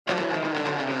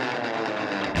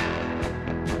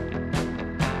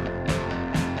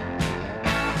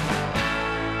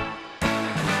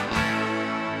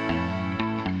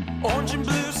Orange and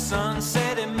blue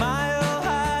sunset and mile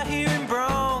high here in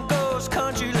Broncos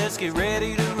country. Let's get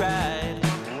ready to ride.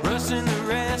 Russ and the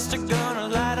rest are gonna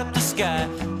light up the sky.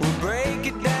 We'll break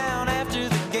it down after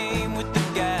the game with the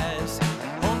guys.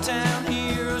 Hometown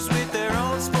heroes with their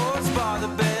own sports bar. The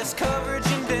best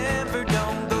coverage in Denver,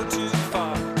 don't go too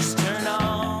far. Just turn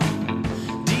on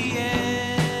DNVR.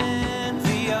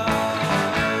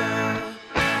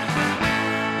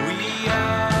 We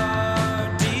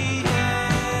are DNVR.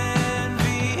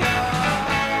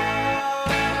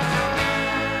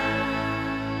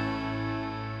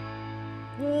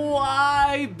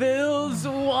 Why, Bills?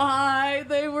 Why?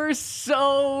 They were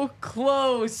so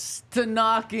close to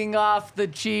knocking off the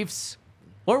Chiefs.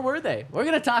 Or were they? We're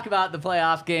going to talk about the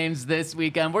playoff games this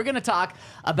weekend. We're going to talk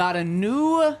about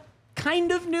a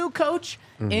kind of new coach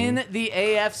in the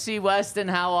AFC West and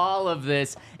how all of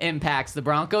this impacts the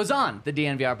Broncos on the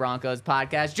DNVR Broncos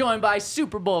podcast. Joined by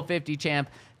Super Bowl 50 champ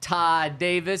Todd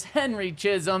Davis, Henry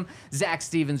Chisholm, Zach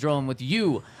Stevens rolling with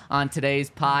you on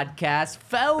today's podcast.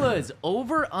 Fellas,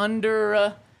 over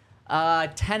under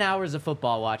 10 hours of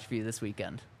football watch for you this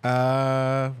weekend.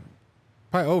 Probably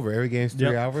over. Every game's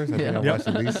 3 hours. I think I watched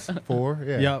at least 4.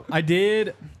 Yeah, I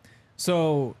did.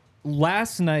 So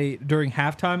last night during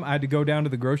halftime, I had to go down to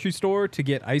the grocery store to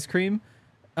get ice cream.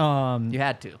 You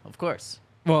had to, of course.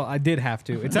 Well, I did have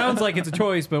to. It sounds like it's a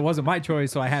choice, but it wasn't my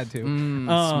choice, so I had to.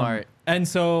 Smart. And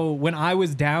so when I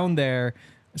was down there,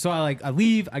 so I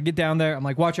leave, I get down there, I'm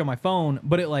like watching on my phone,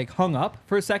 but it like hung up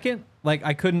for a second. Like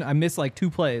I missed like 2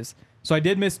 plays. So I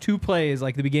did miss 2 plays,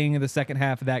 like the beginning of the second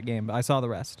half of that game, but I saw the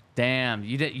rest. Damn,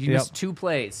 you missed 2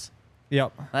 plays.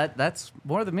 Yep. That's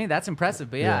more than me. That's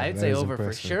impressive. But yeah, I'd say over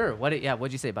impressive. for sure.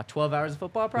 What'd you say? About 12 hours of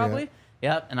football, probably?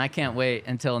 Yep. And I can't wait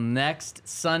until next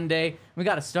Sunday. We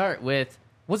got to start with,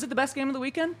 was it the best game of the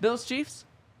weekend? Bills Chiefs?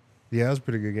 Yeah, it was a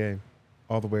pretty good game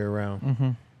all the way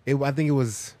around. I think it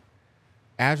was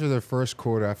after the first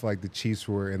quarter, I feel like the Chiefs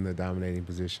were in the dominating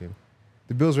position.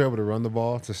 The Bills were able to run the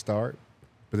ball to start,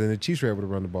 but then the Chiefs were able to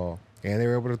run the ball, and they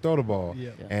were able to throw the ball.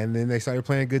 Yeah. And then they started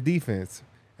playing good defense.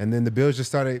 And then the Bills just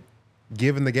started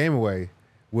giving the game away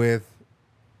with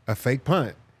a fake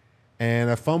punt and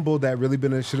a fumble that really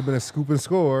should have been a scoop and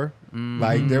score.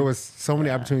 Like, there was so many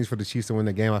opportunities for the Chiefs to win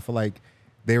the game. I feel like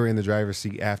they were in the driver's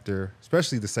seat after,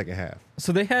 especially the second half.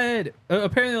 So they had,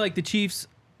 apparently like the Chiefs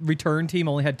return team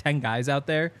only had 10 guys out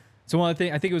there. So one of the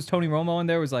things, I think it was Tony Romo in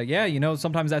there, was like, yeah,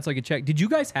 sometimes that's like a check. Did you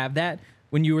guys have that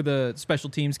when you were the special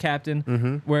teams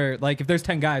captain, where like if there's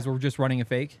 10 guys, we're just running a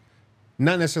fake?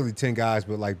 Not necessarily 10 guys,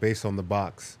 but like based on the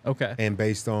box. Okay. And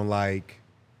based on like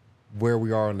where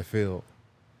we are on the field.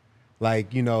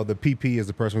 Like, the PP is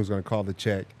the person who's going to call the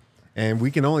check. And we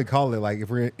can only call it like if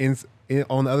we're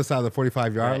on the other side of the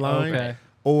 45-yard line,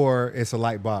 or it's a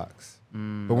light box.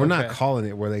 But we're not calling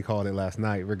it where they called it last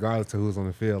night, regardless of who's on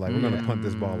the field. Like, we're going to punt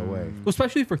this ball away. Well,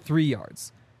 especially for 3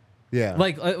 yards. Yeah.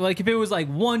 Like if it was like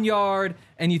 1 yard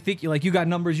and you think you got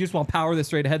numbers, you just want to power this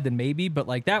straight ahead, then maybe. But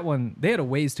like that one, they had a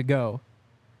ways to go.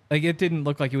 Like, it didn't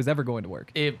look like it was ever going to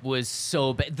work. It was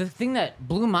so bad. The thing that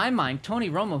blew my mind, Tony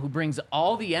Romo, who brings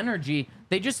all the energy,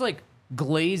 they just like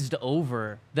glazed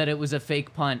over that it was a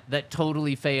fake punt that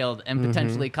totally failed and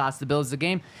potentially cost the Bills the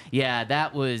game. Yeah,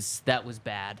 that was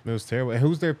bad. It was terrible. And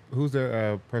who's their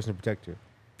personal protector?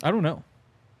 I don't know.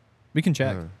 We can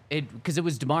check. Because it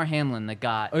was DeMar Hamlin that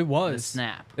got the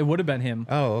snap. It would have been him.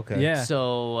 Oh, okay. Yeah.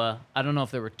 So I don't know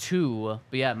if there were 2,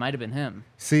 but yeah, it might have been him.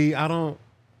 See, I don't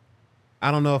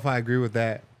know if I agree with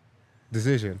that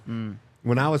decision.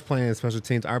 When I was playing special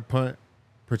teams, our punt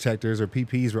protectors or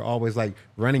PPs were always like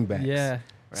running backs. Yeah.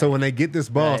 So when they get this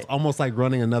ball, it's almost like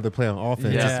running another play on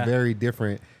offense. Yeah. It's very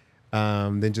different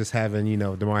than just having,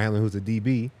 DeMar Hamlin, who's a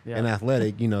DB and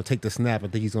athletic, take the snap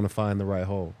and think he's going to find the right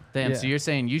hole. Damn, Yeah. so you're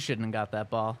saying you shouldn't have got that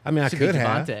ball. I mean, I Should could be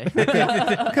have.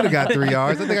 Devontae. Could have got 3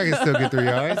 yards. I think I can still get 3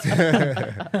 yards.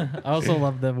 I also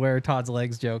love the wear Todd's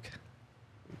legs joke.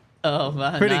 Oh,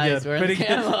 man, Pretty nice. good. We're in Pretty the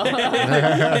camo.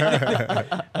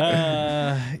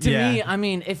 To me, I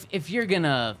mean, if you're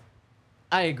gonna,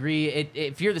 I agree.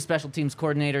 If you're the special teams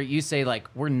coordinator, you say like,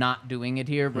 we're not doing it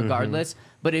here regardless.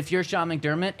 But if you're Sean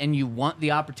McDermott and you want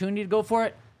the opportunity to go for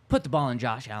it, put the ball in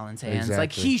Josh Allen's hands. Exactly.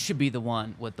 Like, he should be the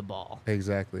one with the ball.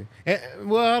 Exactly.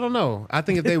 Well, I don't know. I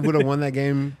think if they would have won that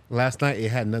game last night, it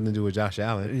had nothing to do with Josh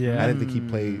Allen. Yeah. I didn't think he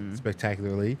played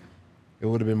spectacularly. It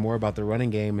would have been more about the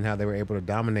running game and how they were able to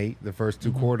dominate the first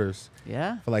 2 quarters.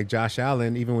 Yeah. For like Josh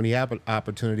Allen, even when he had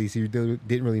opportunities, he didn't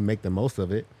really make the most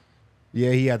of it.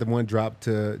 Yeah, he had the one drop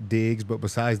to Diggs, but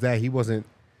besides that, he wasn't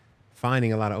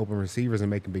finding a lot of open receivers and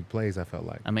making big plays, I felt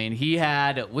like. I mean, he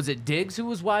had, was it Diggs who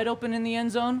was wide open in the end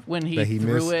zone when he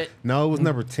threw missed. it? No, it was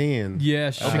number 10. Yeah,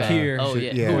 Shakir. Oh,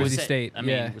 yeah. Yeah. Who Boise was State. I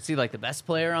mean, was he like the best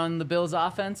player on the Bills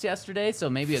offense yesterday? So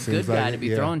maybe a Seems good guy like to it, be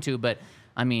yeah. thrown to. But,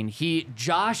 I mean,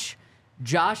 Josh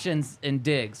and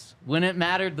Diggs, when it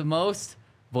mattered the most,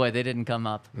 boy, they didn't come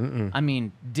up. I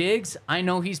mean, Diggs, I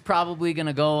know he's probably going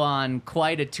to go on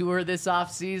quite a tour this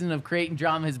offseason of creating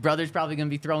drama. His brother's probably going to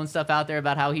be throwing stuff out there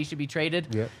about how he should be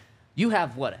traded. Yep. You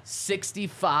have, what, a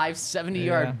 65,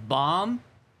 70-yard bomb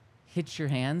hits your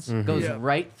hands, goes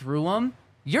right through him.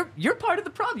 You're part of the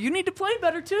problem. You need to play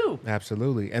better, too.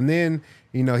 Absolutely. And then,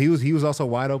 you know, he was also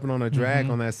wide open on a drag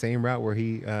on that same route where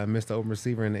he missed the open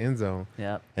receiver in the end zone.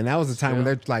 Yep. And that was the time when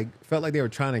they're like, felt like they were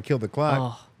trying to kill the clock.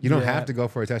 Oh, you don't have to go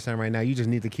for a touchdown right now. You just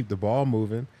need to keep the ball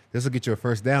moving. This will get you a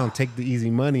first down. Take the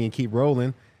easy money and keep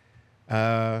rolling.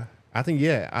 I think,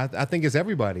 I think it's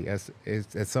everybody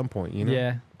at some point, you know?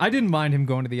 Yeah. I didn't mind him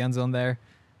going to the end zone there.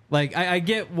 Like, I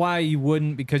get why you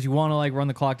wouldn't, because you want to, like, run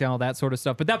the clock down, all that sort of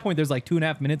stuff. But at that point, there's, like,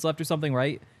 2.5 minutes left or something,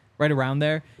 right? Right around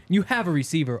there. You have a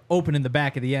receiver open in the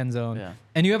back of the end zone. Yeah.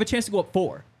 And you have a chance to go up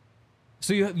 4.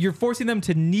 So you're forcing them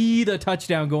to need a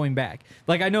touchdown going back.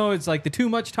 Like, I know it's, like, the too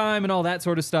much time and all that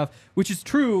sort of stuff, which is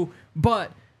true,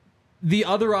 but the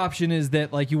other option is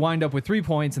that, like, you wind up with 3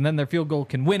 points and then their field goal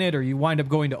can win it, or you wind up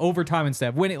going to overtime instead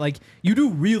of winning. Like, you do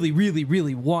really, really,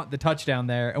 really want the touchdown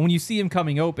there. And when you see him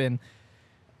coming open,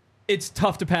 it's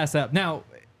tough to pass up. Now,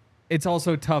 it's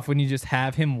also tough when you just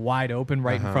have him wide open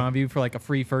right in front of you for, like, a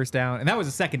free first down. And that was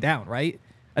a second down, right?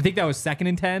 I think that was 2nd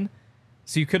and 10.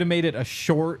 So you could have made it a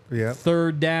short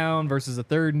third down versus a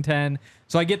 3rd and 10.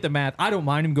 So I get the math. I don't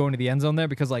mind him going to the end zone there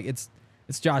because, like, it's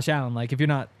Josh Allen. Like, if you're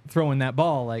not throwing that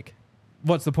ball, like,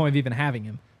 what's the point of even having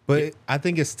him? But I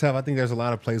think it's tough. I think there's a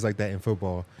lot of plays like that in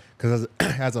football. Because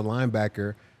as a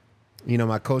linebacker, you know,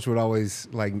 my coach would always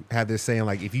like have this saying,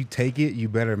 like, if you take it, you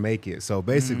better make it. So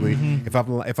basically, if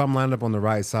I'm lined up on the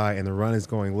right side and the run is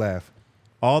going left,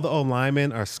 all the O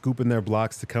linemen are scooping their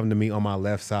blocks to come to me on my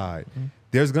left side.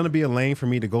 There's going to be a lane for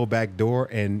me to go back door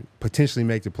and potentially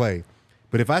make the play.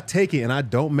 But if I take it and I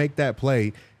don't make that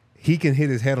play, he can hit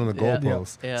his head on the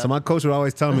goalpost. Yeah. So my coach would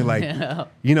always tell me, like,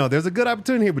 you know, there's a good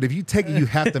opportunity here, but if you take it, you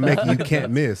have to make it. You can't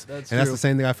miss. That's true. the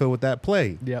same thing I feel with that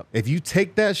play. Yep. If you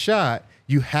take that shot,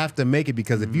 you have to make it,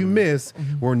 because if you miss,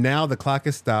 well, now the clock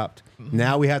is stopped.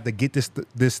 Now we have to get this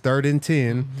 3rd and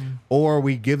 10, or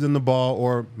we give them the ball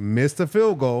or miss the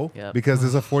field goal because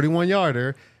it's a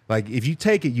 41-yarder. Like, if you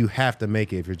take it, you have to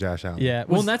make it if you're Josh Allen. Yeah.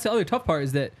 Well, and that's the other tough part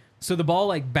is that, so the ball,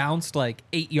 like, bounced, like,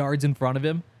 8 yards in front of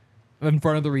him, in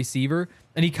front of the receiver,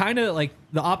 and he kind of, like,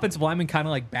 the offensive lineman kind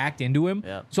of, like, backed into him.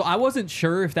 Yeah. So I wasn't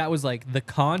sure if that was, like, the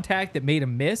contact that made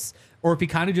him miss, or if he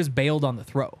kind of just bailed on the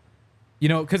throw. You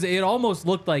know, because it almost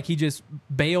looked like he just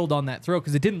bailed on that throw,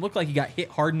 because it didn't look like he got hit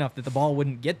hard enough that the ball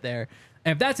wouldn't get there.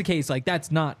 And if that's the case, like,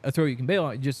 that's not a throw you can bail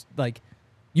on. Just, like,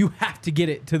 you have to get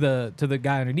it to the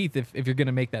guy underneath if you're going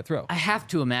to make that throw. I have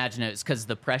to imagine it's because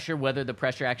the pressure, whether the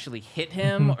pressure actually hit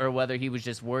him or whether he was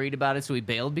just worried about it, so he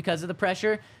bailed because of the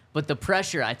pressure. But the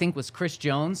pressure, I think, was Chris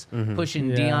Jones pushing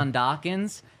Deion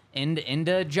Dawkins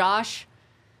into Josh.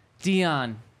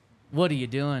 Deion, what are you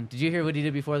doing? Did you hear what he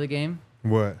did before the game?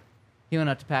 What? He went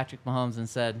up to Patrick Mahomes and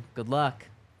said, good luck.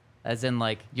 As in,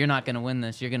 like, you're not going to win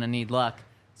this. You're going to need luck.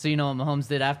 So you know what Mahomes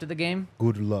did after the game?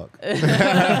 Good luck.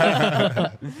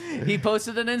 He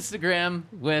posted an Instagram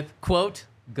with, quote,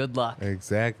 good luck.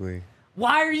 Exactly.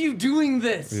 Why are you doing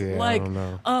this? Yeah, like, I don't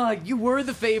know. You were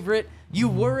the favorite. You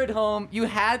were at home. You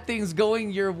had things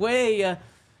going your way.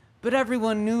 But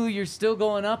everyone knew you're still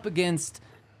going up against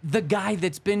the guy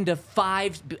that's been to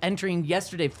entering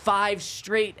yesterday, 5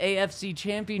 straight AFC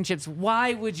championships.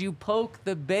 Why would you poke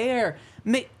the bear?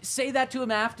 Say that to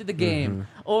him after the game,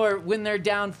 or when they're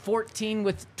down 14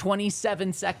 with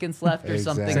 27 seconds left, or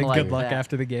something Exactly. like that. Good luck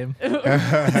after the game.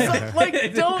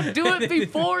 Like, don't do it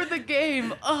before the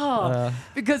game.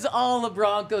 Because all of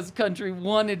Broncos country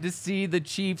wanted to see the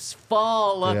Chiefs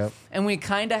fall. Yep. And we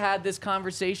kind of had this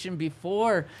conversation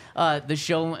before the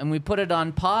show, and we put it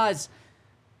on pause.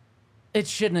 It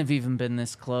shouldn't have even been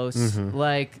this close.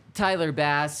 Like, Tyler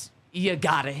Bass, you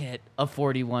got to hit a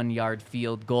 41-yard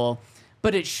field goal,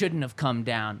 but it shouldn't have come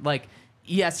down. Like,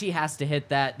 yes, he has to hit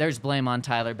that. There's blame on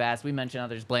Tyler Bass. We mentioned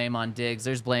there's blame on Diggs.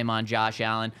 There's blame on Josh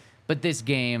Allen. But this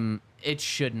game, it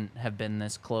shouldn't have been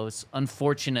this close.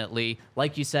 Unfortunately,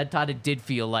 like you said, Todd, it did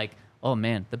feel like, oh,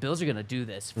 man, the Bills are going to do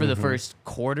this for the first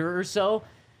quarter or so.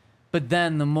 But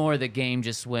then the more the game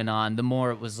just went on, the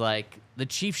more it was like the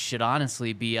Chiefs should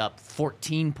honestly be up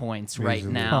 14 points right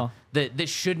Easily. now. This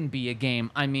shouldn't be a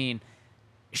game. I mean,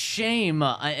 shame,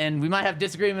 and we might have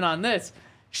disagreement on this.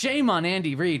 Shame on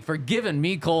Andy Reid for giving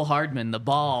me Cole Hardman the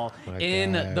ball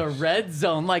in the red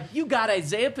zone. Like, you got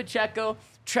Isaiah Pacheco,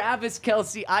 Travis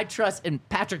Kelce, I trust, and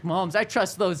Patrick Mahomes. I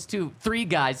trust those three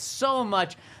guys so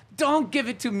much. Don't give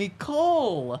it to me,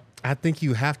 Cole. I think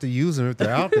you have to use them if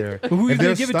they're out there. Who are you if gonna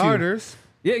they're give it to? starters,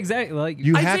 Yeah, exactly. Like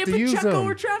you Isaiah have to use Pacheco them.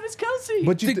 or Travis Kelce.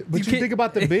 But you You can't- think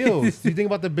about the Bills. You think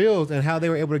about the Bills and how they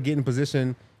were able to get in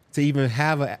position to even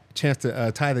have a chance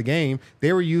to tie the game.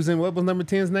 They were using, what was number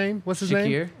 10's name? What's his name?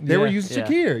 Shakir? They were Yeah. using Yeah.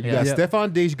 Shakir. You Yeah. got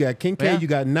Stephon Diggs, you got Kincaid, you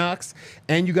got Knox,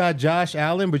 and you got Josh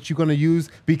Allen, but you're going to use,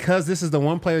 because this is the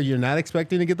one player you're not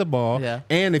expecting to get the ball. Yeah.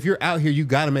 And if you're out here, you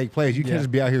got to make plays. You can't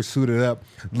just be out here suited up,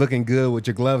 looking good with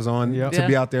your gloves on Yep. to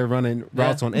be out there running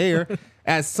routes on air.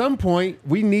 At some point,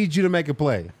 we need you to make a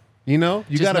play. You know,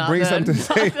 you Just got to not bring then. something to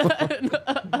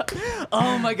the table.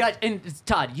 Oh my God! And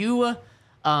Todd, you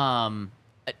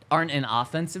aren't in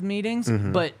offensive meetings,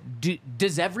 but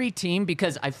does every team?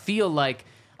 Because I feel like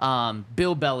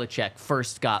Bill Belichick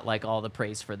first got like all the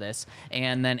praise for this,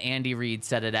 and then Andy Reid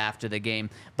said it after the game.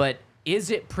 But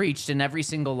is it preached in every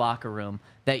single locker room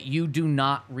that you do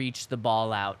not reach the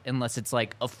ball out unless it's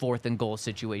like a 4th and goal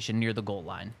situation near the goal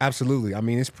line? Absolutely. I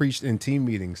mean, it's preached in team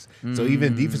meetings. So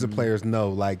even defensive players know,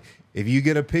 like, if you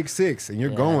get a pick 6 and you're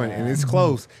going and it's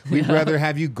close, we'd rather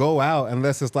have you go out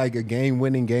unless it's like a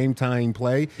game-winning, game-tying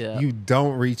play. Yeah. You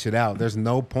don't reach it out. There's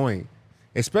no point.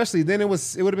 Especially then it would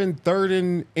have been 3rd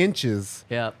and inches.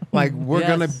 Yeah. Like, we're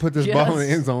going to put this ball in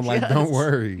the end zone. Like, don't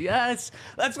worry. Yes.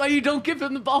 That's why you don't give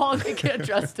him the ball. You can't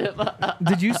trust him.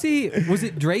 Did you see, was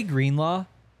it Dre Greenlaw?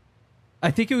 I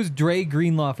think it was Dre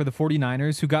Greenlaw for the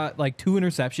 49ers who got like 2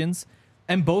 interceptions,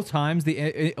 and both times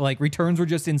the like returns were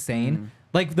just insane.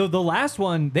 Like the last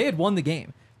one, they had won the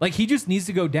game. Like, he just needs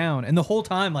to go down, and the whole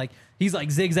time, like, he's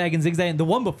like zigzagging. The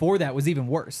one before that was even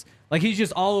worse. Like, he's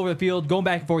just all over the field, going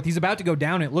back and forth. He's about to go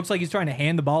down. It looks like he's trying to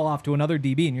hand the ball off to another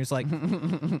DB, and you're just like,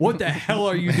 what the hell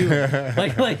are you doing?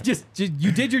 like just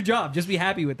you did your job. Just be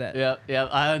happy with that. Yep.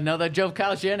 I know that drove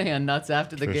Kyle Shanahan nuts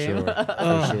after the For game. sure.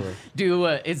 For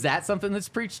sure. Is that something that's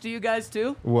preached to you guys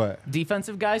too? What?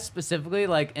 Defensive guys specifically,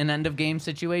 like in end of game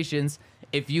situations,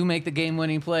 if you make the game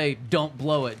winning play, don't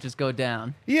blow it. Just go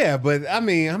down. Yeah, but I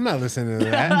mean, I'm not listening to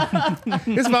that.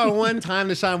 It's about one time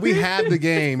to shine. We have the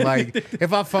game. Like,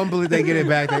 if I fumble it, they get it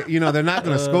back. They're not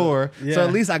going to score. yeah. So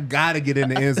at least I got to get in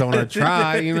the end zone or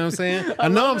try. You know what I'm saying? I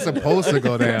know I'm supposed to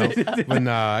go down, but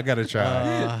nah, I got to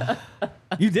try.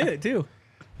 You did it too.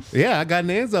 Yeah, I got in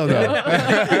the end zone though.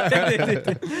 That's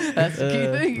the key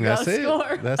thing. You That's gotta it.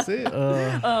 score. That's it.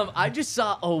 I just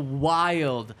saw a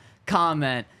wild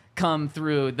comment come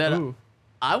through that Ooh.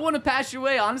 I want to pass your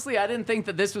way. Honestly, I didn't think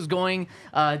that this was going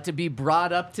to be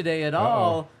brought up today at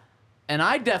all. And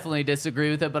I definitely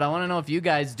disagree with it, but I want to know if you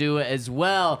guys do as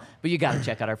well. But you got to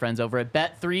check out our friends over at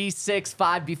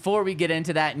Bet365 before we get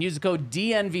into that, and use the code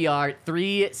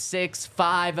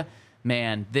DNVR365.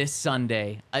 Man, this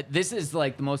Sunday, this is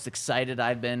like the most excited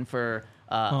I've been for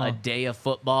a day of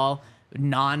football,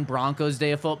 non-Broncos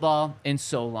day of football, in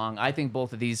so long. I think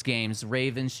both of these games,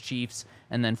 Ravens, Chiefs,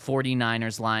 and then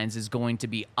 49ers Lions, is going to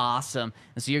be awesome.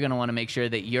 And so you're going to want to make sure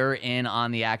that you're in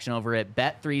on the action over at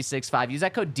Bet365. Use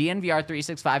that code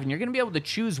DNVR365, and you're going to be able to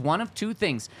choose one of 2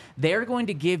 things. They're going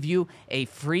to give you a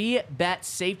free bet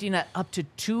safety net up to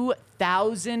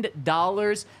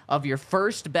 $2,000 of your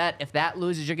first bet. If that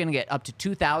loses, you're going to get up to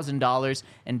 $2,000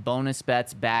 in bonus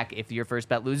bets back if your first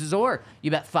bet loses. Or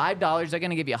you bet $5, they're going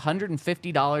to give you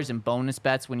 $150 in bonus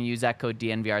bets when you use that code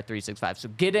DNVR365. So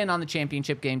get in on the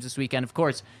championship games this weekend. Of course,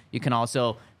 you can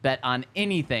also bet on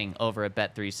anything over at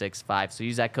Bet365. So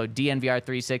use that code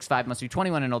DNVR365. Must be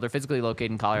 21 and older, physically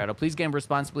located in Colorado. Please gamble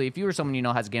responsibly. If you or someone you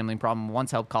know has a gambling problem, once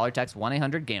help, call or text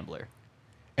 1-800-GAMBLER.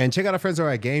 And check out our friends over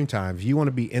at Game Time. If you want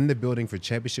to be in the building for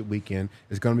championship weekend,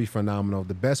 it's going to be phenomenal.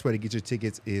 The best way to get your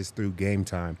tickets is through Game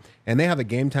Time. And they have a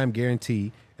Game Time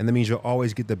guarantee, and that means you'll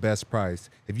always get the best price.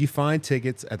 If you find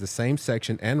tickets at the same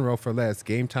section and row for less,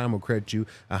 Game Time will credit you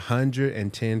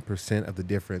 110% of the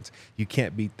difference. You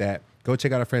can't beat that. Go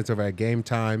check out our friends over at Game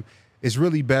Time. It's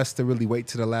really best to really wait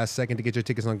to the last second to get your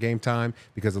tickets on Game Time,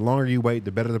 because the longer you wait,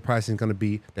 the better the pricing is going to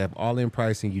be. They have all-in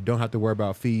pricing. You don't have to worry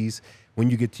about fees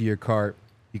when you get to your cart.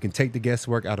 You can take the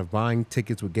guesswork out of buying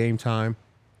tickets with Game Time.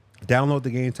 Download the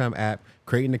Game Time app,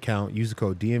 create an account, use the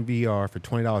code DNVR for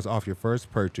 $20 off your first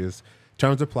purchase.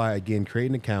 Terms apply. Again, create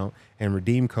an account and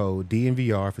redeem code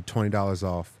DNVR for $20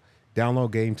 off. Download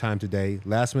Game Time today.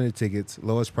 Last minute tickets,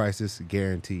 lowest prices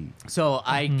guaranteed. So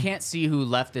I can't see who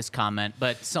left this comment,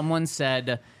 but someone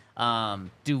said,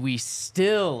 do we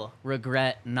still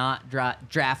regret not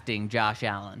drafting Josh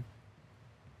Allen?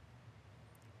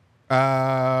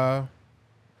 I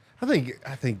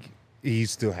think You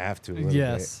still have to. A little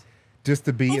Yes. bit. Just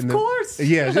to be Of course.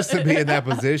 just to be in that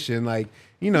position. Like,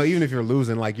 even if you're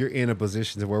losing, like you're in a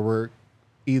position to where we're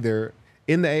either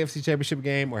in the AFC Championship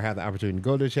game or have the opportunity to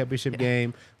go to the championship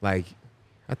game. Like,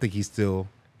 I think he still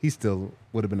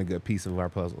would have been a good piece of our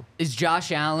puzzle. Is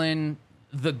Josh Allen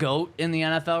the GOAT in the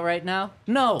NFL right now?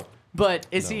 No. But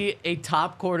is he a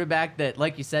top quarterback that,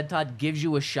 like you said, Todd, gives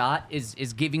you a shot,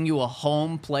 is giving you a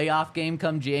home playoff game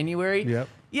come January? Yep.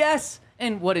 Yes.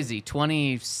 And what is he,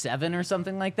 27 or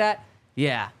something like that?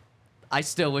 Yeah. I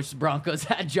still wish the Broncos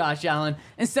had Josh Allen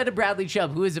instead of Bradley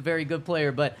Chubb, who is a very good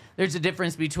player, but there's a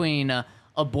difference between a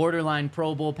borderline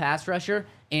Pro Bowl pass rusher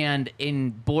and in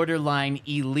borderline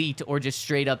elite or just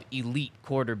straight up elite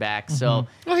quarterback. So,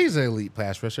 Well, he's an elite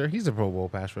pass rusher. He's a Pro Bowl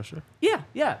pass rusher.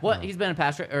 yeah. What he's been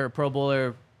a or a Pro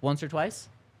Bowler once or twice.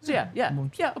 So yeah,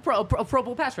 a Pro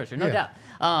Bowl pass rusher, no Yeah.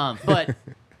 doubt. But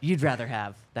you'd rather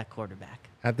have that quarterback.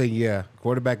 I think,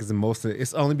 quarterback is the most.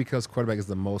 It's only because quarterback is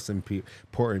the most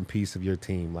important piece of your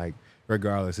team. Like,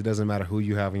 regardless, it doesn't matter who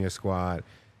you have in your squad.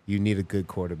 You need a good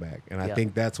quarterback. And I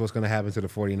think that's what's going to happen to the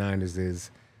 49ers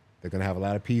is they're going to have a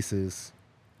lot of pieces.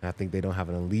 And I think they don't have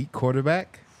an elite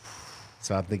quarterback.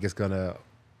 So I think it's going to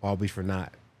all be for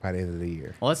naught by the end of the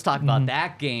year. Well, let's talk about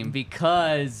that game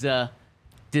because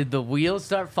did the wheels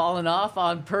start falling off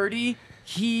on Purdy?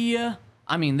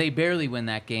 They barely win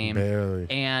that game. Barely.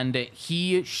 And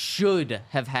he should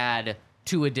have had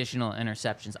 2 additional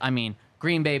interceptions.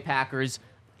 Green Bay Packers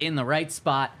in the right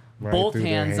spot, Right both through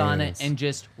their hands on it, hands. and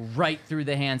just right through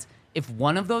the hands. If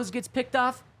one of those gets picked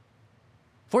off,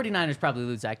 49ers probably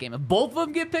lose that game. If both of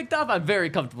them get picked off, I'm very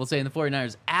comfortable saying the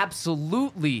 49ers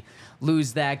absolutely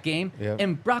lose that game. Yep.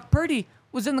 And Brock Purdy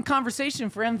was in the conversation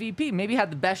for MVP. Maybe had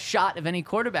the best shot of any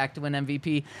quarterback to win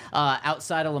MVP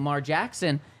outside of Lamar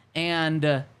Jackson.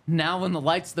 And now when the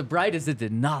light's the brightest, it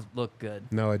did not look good.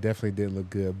 No, it definitely didn't look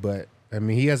good. But,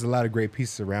 he has a lot of great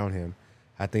pieces around him.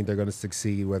 I think they're going to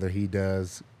succeed whether he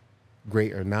does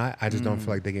great or not. I just don't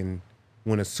feel like they can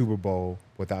win a Super Bowl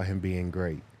without him being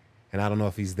great. And I don't know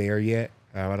if he's there yet.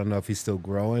 I don't know if he's still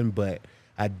growing, but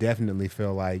I definitely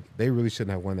feel like they really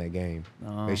shouldn't have won that game.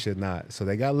 They should not. So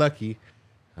they got lucky.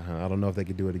 I don't know if they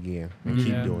could do it again and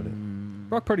keep doing it.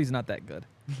 Brock Purdy's not that good.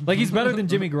 Like, he's better than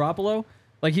Jimmy Garoppolo.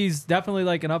 Like, he's definitely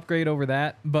like an upgrade over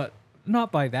that, but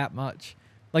not by that much.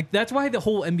 Like, that's why the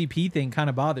whole MVP thing kind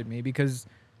of bothered me because,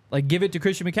 like, give it to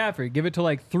Christian McCaffrey. Give it to,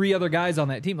 like, 3 other guys on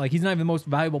that team. Like, he's not even the most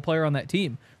valuable player on that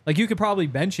team. Like, you could probably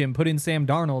bench him, put in Sam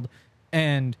Darnold,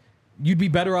 and you'd be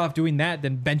better off doing that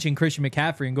than benching Christian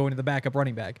McCaffrey and going to the backup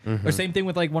running back. Or same thing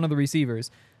with, like, one of the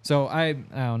receivers. So, I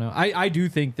don't know. I do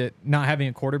think that not having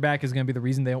a quarterback is going to be the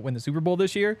reason they don't win the Super Bowl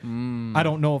this year. I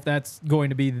don't know if that's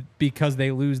going to be because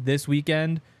they lose this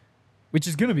weekend, which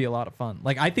is going to be a lot of fun.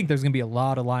 Like, I think there's going to be a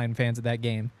lot of Lion fans at that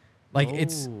game. Like,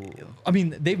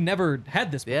 they've never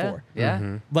had this before.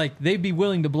 Yeah. Like, they'd be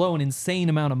willing to blow an insane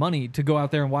amount of money to go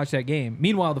out there and watch that game.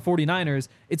 Meanwhile, the 49ers,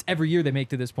 it's every year they make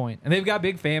to this point. And they've got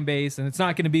big fan base, and it's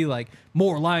not going to be, like,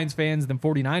 more Lions fans than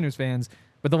 49ers fans.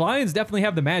 But the Lions definitely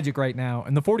have the magic right now.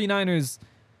 And the 49ers,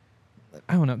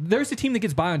 I don't know. There's a team that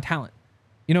gets by on talent.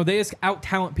 They just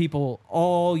out-talent people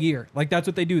all year. Like, that's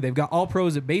what they do. They've got all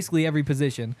pros at basically every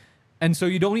position. And so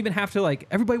you don't even have to, like,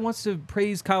 everybody wants to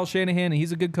praise Kyle Shanahan and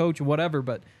he's a good coach or whatever,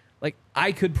 but, like,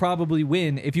 I could probably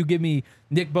win if you give me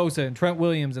Nick Bosa and Trent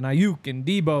Williams and Ayuk and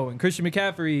Debo and Christian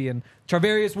McCaffrey and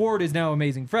Charvarius Ward is now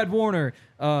amazing. Fred Warner,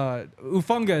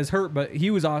 Ufunga is hurt, but he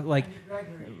was, like,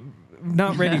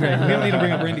 not Randy Gregory. We don't need to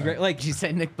bring up Randy Gregory. Like, Did you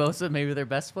say Nick Bosa, maybe their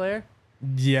best player?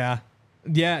 yeah.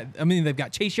 They've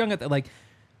got Chase Young at the, like,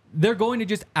 they're going to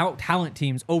just out-talent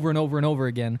teams over and over and over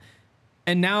again.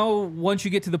 And now, once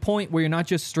you get to the point where you're not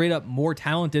just straight up more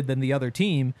talented than the other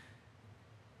team,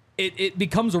 it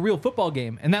becomes a real football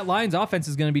game. And that Lions offense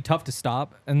is going to be tough to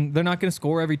stop. And they're not going to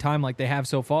score every time like they have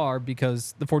so far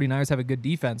because the 49ers have a good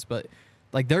defense. But,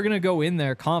 like, they're going to go in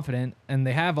there confident, and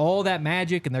they have all that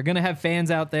magic, and they're going to have fans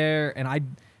out there. And I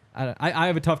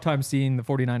have a tough time seeing the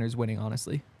 49ers winning,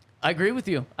 honestly. I agree with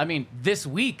you. This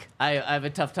week, I have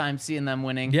a tough time seeing them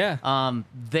winning. Yeah.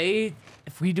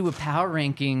 If we do a power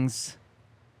rankings,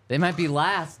 they might be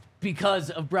last because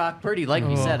of Brock Purdy. Like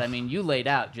you said, you laid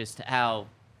out just how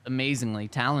amazingly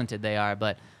talented they are.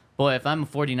 But, boy, if I'm a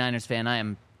 49ers fan, I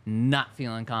am not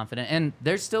feeling confident. And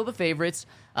they're still the favorites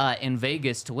in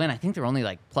Vegas to win. I think they're only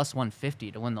like plus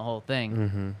 150 to win the whole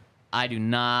thing. I do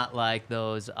not like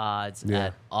those odds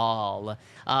at all.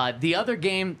 The other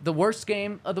game, the worst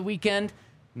game of the weekend,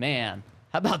 man,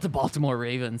 how about the Baltimore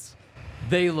Ravens?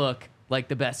 They look like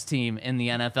the best team in the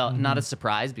NFL. Not a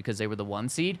surprise because they were the 1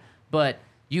 seed, but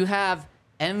you have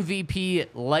MVP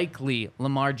likely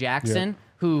Lamar Jackson,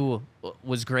 who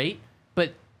was great.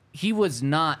 but he was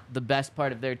not the best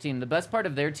part of their team. The best part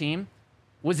of their team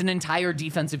was an entire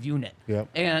defensive unit. Yep.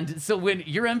 And so when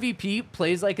your MVP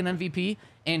plays like an MVP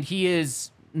and he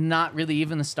is not really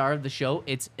even the star of the show,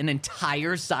 it's an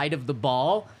entire side of the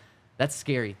ball. That's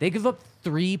scary. They give up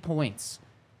 3 points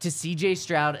to CJ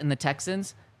Stroud and the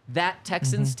Texans. That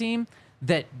Texans team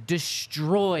that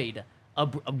destroyed a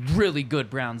really good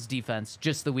Browns defense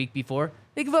just the week before.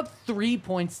 They give up 3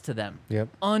 points to them. Yep.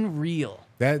 Unreal.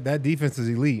 That defense is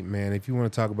elite, man. If you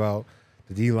want to talk about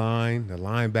the D-line, the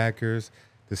linebackers,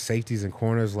 the safeties and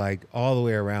corners, like all the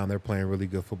way around, they're playing really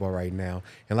good football right now.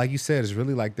 And like you said, it's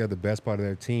really like they're the best part of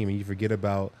their team. And you forget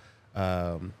about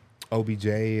OBJ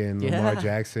and Lamar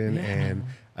Jackson and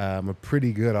a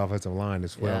pretty good offensive line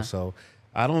as well. Yeah. So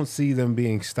I don't see them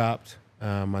being stopped.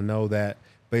 I know that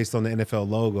based on the NFL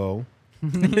logo,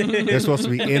 they're supposed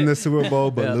to be in the Super Bowl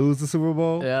but lose the Super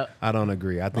Bowl. Yeah. I don't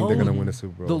agree. I think they're going to win the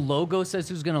Super Bowl. The logo says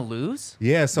who's going to lose?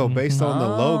 Yeah, so based on the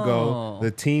Oh. logo,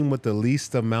 the team with the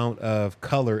least amount of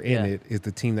color in Yeah. it is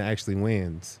the team that actually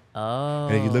wins. Oh.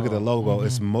 And if you look at the logo,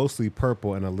 it's mostly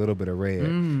purple and a little bit of red.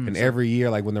 And every year,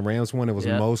 like when the Rams won, it was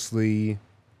Yeah. mostly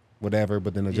whatever,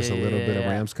 but then just a little bit of Yeah.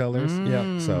 Rams colors.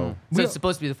 Yeah. So So it's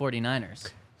supposed to be the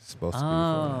 49ers. it's supposed to be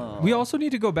Oh. We also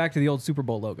need to go back to the old Super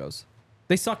Bowl logos.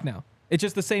 They suck now. It's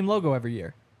just the same logo every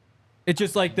year. It's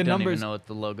just like the Don't numbers. even know what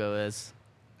the logo is.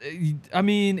 I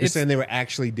mean, You're it's saying they were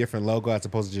actually different logo as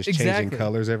opposed to just changing Exactly.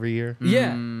 colors every year?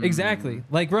 yeah, exactly.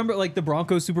 Like remember, like the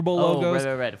Broncos Super Bowl Oh, logos.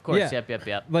 right. Of course. Yeah.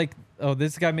 Yep. Like, oh,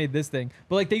 this guy made this thing,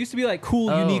 but like they used to be like cool,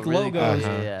 Oh, unique really cool. logos,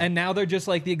 Yeah. and now they're just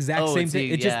like the exact Oh, same it's thing.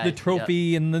 the- It's just yeah, the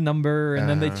trophy and the number, and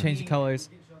then they change the colors.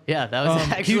 Yeah, that was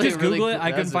Can actually you just really Google it? cool. I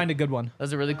That couldn't was find a good one. That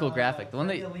was a really cool graphic. The one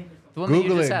that you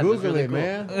Google just it. had was Google really it, cool.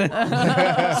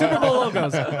 man. Super Bowl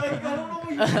logos.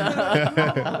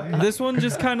 This one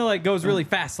just kind of like goes really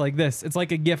fast, like this. It's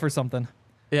like a GIF or something.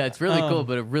 Yeah, it's really cool,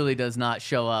 but it really does not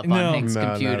show up No. on Hank's No, not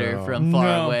computer at all. from far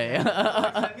No. away.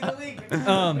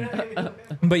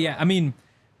 But yeah, I mean,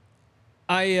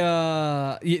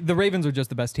 the Ravens are just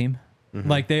the best team.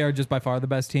 Like they are just by far the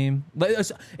best team. Like,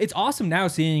 it's awesome now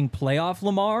seeing playoff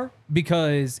Lamar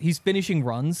because he's finishing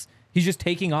runs. He's just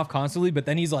taking off constantly, but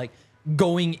then he's like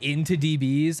going into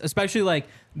DBs, especially like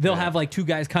they'll have like two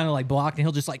guys kind of like blocked and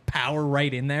he'll just like power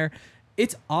right in there.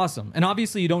 It's awesome. And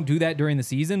obviously you don't do that during the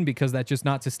season because that's just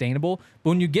not sustainable. But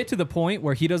when you get to the point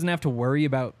where he doesn't have to worry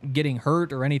about getting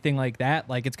hurt or anything like that,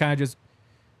 like it's kind of just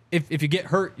if you get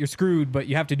hurt, you're screwed, but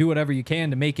you have to do whatever you can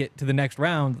to make it to the next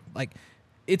round. Like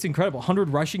it's incredible. 100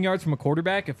 rushing yards from a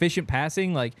quarterback, efficient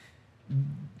passing, like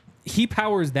he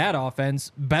powers that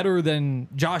offense better than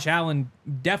Josh Allen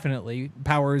definitely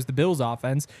powers the Bills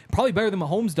offense. Probably better than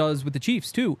Mahomes does with the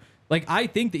Chiefs too. Like I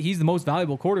think that he's the most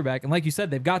valuable quarterback, and like you said,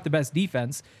 they've got the best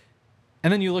defense.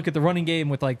 And then you look at the running game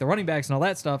with like the running backs and all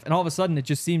that stuff, and all of a sudden it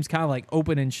just seems kind of like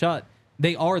open and shut.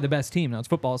 They are the best team. Now it's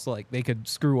football, so like they could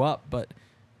screw up, but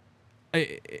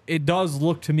it does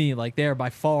look to me like they're by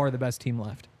far the best team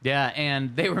left. Yeah,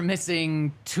 and they were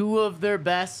missing 2 of their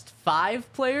best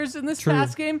 5 players in this True.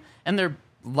 past game, and they're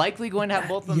likely going to have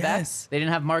both of them Yes. back. They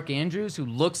didn't have Mark Andrews, who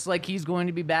looks like he's going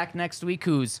to be back next week,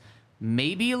 who's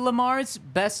maybe Lamar's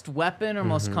best weapon or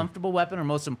most comfortable weapon or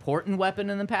most important weapon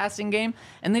in the passing game.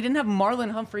 And they didn't have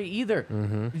Marlon Humphrey either.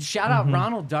 Shout out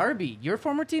Ronald Darby, your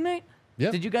former teammate?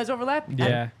 Yep. Did you guys overlap?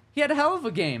 Yeah. He had a hell of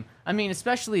a game. I mean,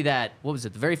 especially that, what was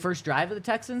it, the very first drive of the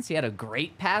Texans? He had a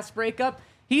great pass breakup.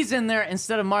 He's in there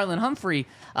instead of Marlon Humphrey,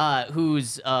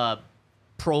 who's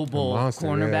Pro Bowl monster,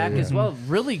 cornerback yeah. as well.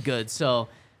 Really good. So,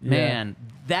 man,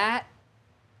 that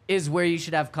is where you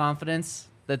should have confidence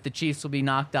that the Chiefs will be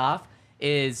knocked off,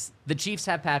 is the Chiefs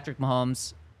have Patrick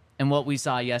Mahomes, and what we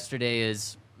saw yesterday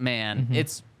is, man,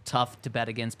 it's tough to bet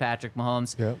against Patrick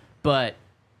Mahomes. Yep. But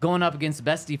going up against the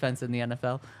best defense in the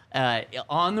NFL,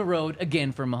 on the road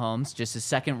again for Mahomes, just his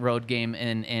second road game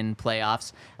in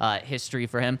playoffs history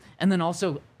for him, and then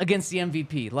also against the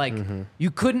MVP. Like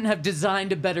you couldn't have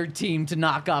designed a better team to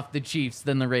knock off the Chiefs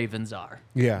than the Ravens are.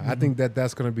 Yeah, I think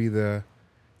that's going to be the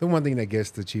one thing that gets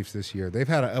the Chiefs this year. They've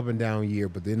had an up and down year,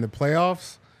 but in the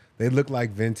playoffs, they look like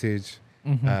vintage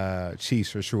Chiefs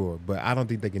for sure. But I don't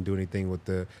think they can do anything with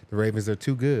the Ravens. They're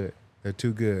too good. They're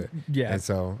too good. Yeah. And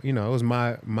so, it was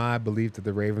my belief that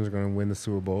the Ravens are going to win the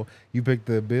Super Bowl. You picked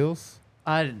the Bills?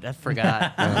 I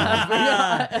forgot. Oh,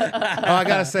 I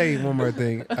got to say one more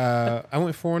thing. I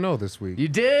went 4-0 this week. You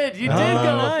did go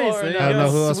Nice. for There it. you I don't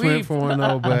know who Sweep. else went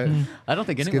 4-0, but I don't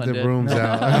think let's anyone get the did. brooms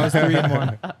out. I was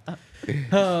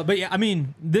 3-1. But yeah, I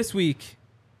mean, this week,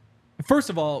 first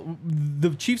of all,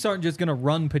 the Chiefs aren't just going to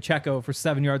run Pacheco for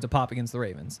 7 yards a pop against the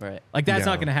Ravens. Right. Like, that's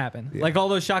No. not going to happen. Yeah. Like, all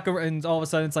those shotgun runs, all of a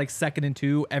sudden, it's like 2nd and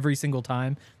 2 every single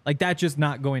time. Like, that's just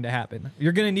not going to happen.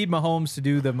 You're going to need Mahomes to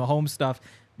do the Mahomes stuff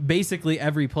basically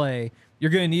every play. You're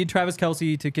going to need Travis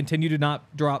Kelce to continue to not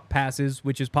drop passes,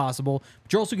 which is possible.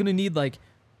 But you're also going to need, like,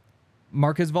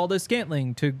 Marquez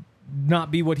Valdez-Scantling to not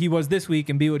be what he was this week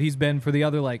and be what he's been for the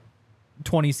other, like,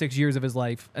 26 years of his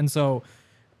life. And so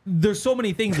there's so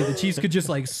many things that the Chiefs could just,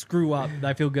 like, screw up that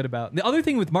I feel good about. The other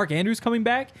thing with Mark Andrews coming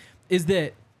back is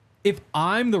that if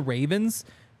I'm the Ravens,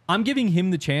 I'm giving him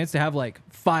the chance to have, like,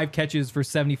 5 catches for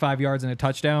 75 yards and a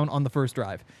touchdown on the first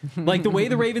drive. Like, the way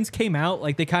the Ravens came out,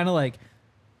 like, they kind of, like,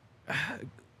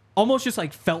 almost just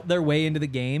like felt their way into the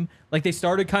game. Like, they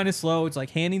started kind of slow. It's like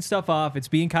handing stuff off. It's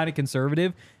being kind of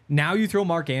conservative. Now you throw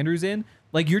Mark Andrews in,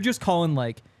 like, you're just calling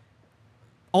like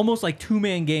almost like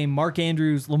 2-man game, Mark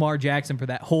Andrews, Lamar Jackson for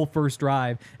that whole first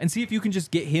drive, and see if you can just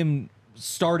get him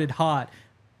started hot.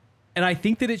 And I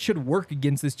think that it should work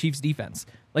against this Chiefs defense.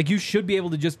 Like, you should be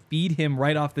able to just feed him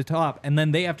right off the top, and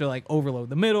then they have to, like, overload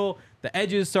the middle. The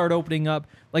edges start opening up.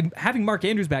 Like, having Mark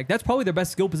Andrews back, that's probably their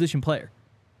best skill position player.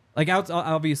 Like,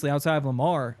 obviously outside of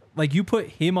Lamar, like, you put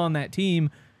him on that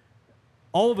team,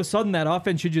 all of a sudden that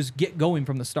offense should just get going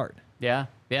from the start. Yeah,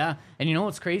 yeah. And you know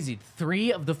what's crazy?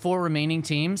 3 of the 4 remaining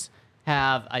teams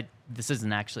have, this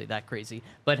isn't actually that crazy,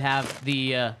 but have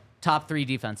the top 3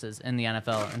 defenses in the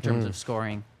NFL in terms of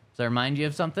scoring. Does that remind you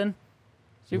of something?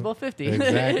 Super Bowl 50.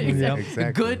 Exactly.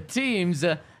 Exactly. Good teams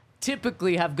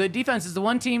typically have good defenses. The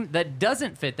one team that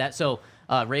doesn't fit that, so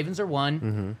Ravens are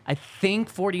 1. I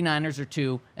think 49ers are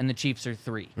 2, and the Chiefs are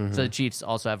 3. So the Chiefs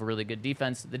also have a really good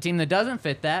defense. The team that doesn't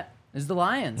fit that is the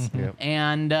Lions. Yep.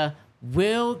 And I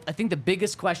think the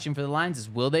biggest question for the Lions is,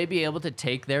 will they be able to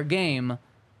take their game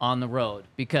on the road?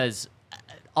 Because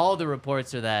all the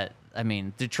reports are that, I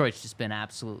mean, Detroit's just been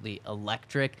absolutely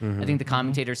electric. I think the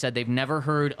commentator said they've never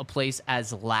heard a place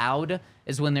as loud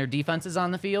as when their defense is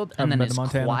on the field, and Haven't then been to it's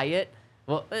Montana. quiet.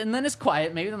 Well, and then it's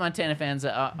quiet. Maybe the Montana fans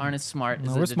aren't as smart as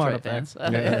No, the we're smart Detroit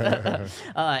up there.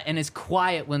 fans. And it's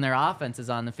quiet when their offense is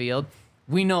on the field.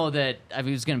 We know that it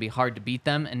was going to be hard to beat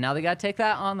them, and now they got to take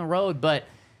that on the road. But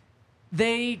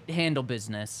they handle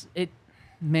business. It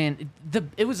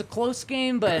was a close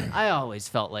game, but I always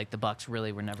felt like the Bucs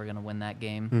really were never going to win that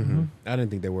game. I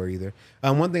didn't think they were either.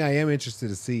 One thing I am interested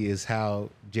to see is how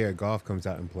Jared Goff comes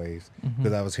out and plays,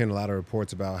 because I was hearing a lot of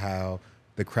reports about how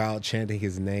the crowd chanting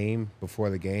his name before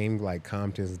the game like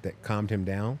calmed him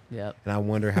down. Yep. And I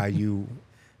wonder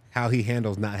how he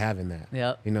handles not having that.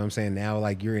 Yep. You know what I'm saying? Now,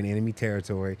 like, you're in enemy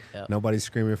territory. Yep. Nobody's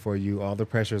screaming for you. All the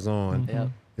pressure's on. Yep.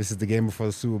 This is the game before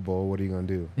the Super Bowl. What are you going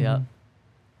to do? Yep.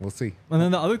 We'll see. And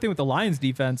then the other thing with the Lions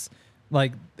defense,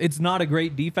 like, it's not a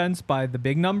great defense by the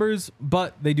big numbers,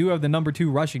 but they do have the number 2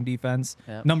 rushing defense,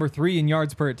 Yep. number 3 in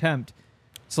yards per attempt.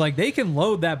 So, like, they can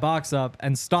load that box up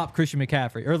and stop Christian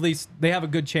McCaffrey, or at least they have a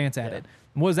good chance at it.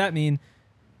 And what does that mean?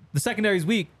 The secondary's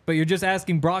weak, but you're just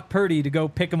asking Brock Purdy to go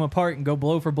pick him apart and go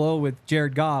blow for blow with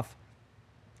Jared Goff.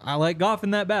 I like Goff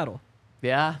in that battle.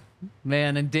 Yeah,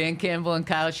 man. And Dan Campbell and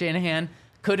Kyle Shanahan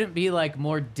couldn't be like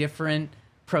more different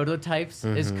prototypes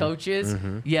as coaches.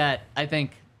 Yet I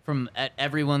think from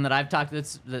everyone that I've talked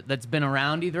to that's been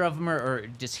around either of them or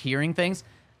just hearing things,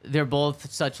 they're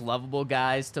both such lovable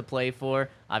guys to play for.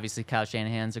 Obviously, Kyle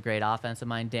Shanahan's a great offensive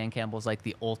mind. Dan Campbell's like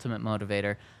the ultimate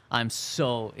motivator. I'm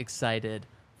so excited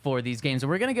for these games. And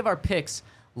we're going to give our picks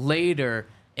later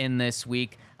in this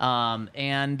week.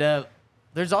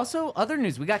 There's also other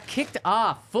news. We got kicked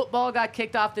off. Football got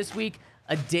kicked off this week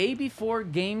a day before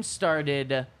games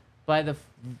started by the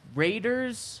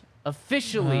Raiders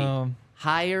officially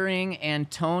hiring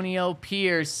Antonio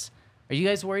Pierce. Are you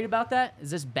guys worried about that? Is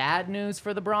this bad news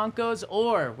for the Broncos,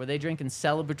 or were they drinking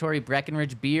celebratory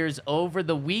Breckenridge beers over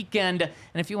the weekend? And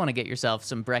if you want to get yourself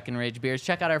some Breckenridge beers,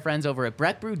 check out our friends over at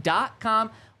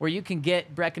breckbrew.com, where you can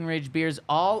get Breckenridge beers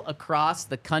all across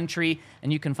the country,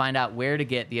 and you can find out where to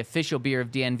get the official beer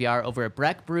of DNVR over at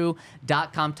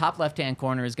breckbrew.com. Top left-hand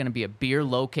corner is going to be a beer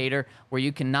locator where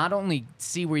you can not only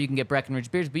see where you can get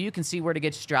Breckenridge beers, but you can see where to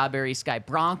get Strawberry Sky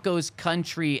Broncos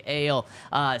Country Ale,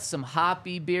 some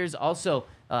hoppy beers, also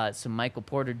some Michael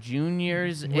Porter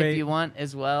Juniors if you want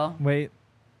as well.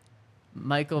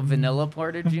 Michael Vanilla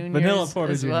Porter Jr. Vanilla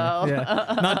Porter as Jr. well.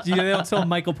 Yeah. They don't sell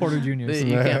Michael Porter Jr.'s.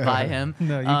 You can't buy him.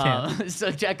 No, you can't.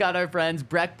 So check out our friends,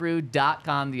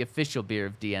 breckbrew.com, the official beer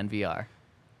of DNVR.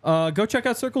 Go check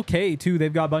out Circle K, too.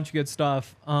 They've got a bunch of good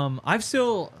stuff.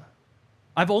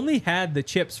 I've only had the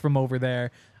chips from over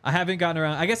there. I haven't gotten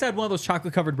around. I guess I had one of those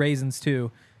chocolate-covered raisins,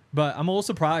 too. But I'm a little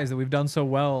surprised that we've done so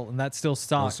well and that's still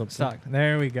stuck.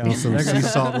 There we go. Some There sea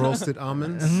goes- salt roasted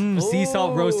almonds. sea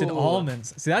salt roasted Ooh.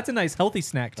 almonds. See, that's a nice healthy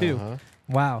snack too.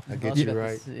 Wow. I get you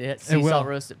right. Yeah, sea will. salt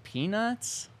roasted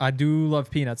peanuts. I do love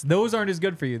peanuts. Those aren't as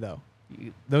good for you though.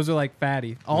 Those are like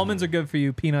fatty. Almonds are good for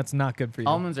you. Peanuts not good for you.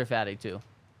 Almonds are fatty too,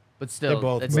 but still, They're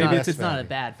both it's maybe not. it's It's not a fatty.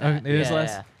 bad fat. it is Yeah, less.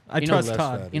 yeah. I You know- trust less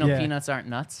Todd. fatty. You know, Yeah. peanuts aren't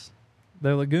nuts.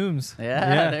 They're legumes.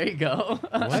 Yeah, there you go.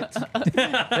 What?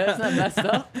 That's not messed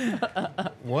up.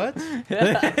 What?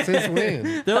 Since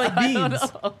when? They're like beans.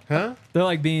 Huh? They're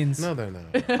like beans. No, they're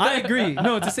not. I agree.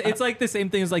 No, it's like the same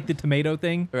thing as like the tomato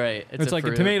thing. Right. It's a like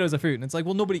fruit. a tomato's a fruit, and it's like,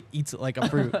 well, nobody eats it like a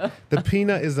fruit. The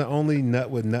peanut is the only nut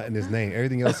with nut in his name.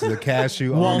 Everything else is a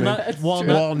cashew, Walnut, almond,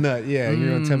 walnut. walnut. Yeah,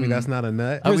 you're gonna tell me that's not a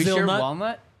nut? Are we Brazil sure nut?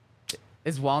 walnut?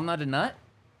 Is walnut a nut?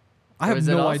 I Or have is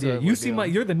it no also idea. a You seem legume?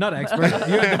 like you're the nut expert.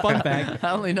 You're the fun fact.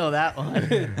 I only know that one.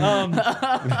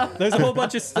 There's a whole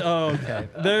bunch of okay.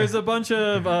 There's a bunch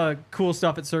of cool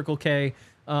stuff at Circle K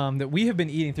that we have been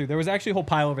eating through. There was actually a whole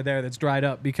pile over there that's dried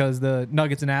up because the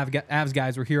Nuggets and Avs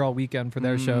guys were here all weekend for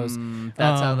their shows.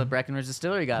 That's how the Breckenridge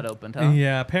Distillery got opened, huh?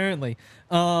 Yeah, apparently.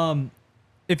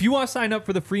 If you want to sign up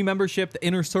for the free membership, the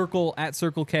Inner Circle at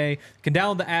Circle K, you can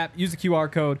download the app, use the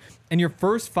QR code, and your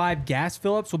first 5 gas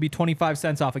fill-ups will be 25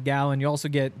 cents off a gallon. You also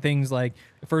get things like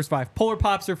the first 5 Polar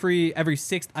Pops are free, every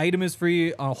 6th item is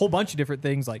free, a whole bunch of different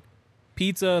things like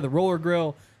pizza, the roller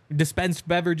grill, dispensed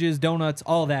beverages, donuts,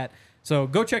 all that. So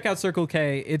go check out Circle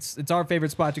K. It's our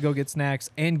favorite spot to go get snacks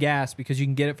and gas because you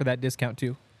can get it for that discount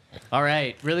too. All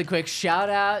right, really quick shout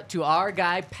out to our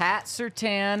guy Pat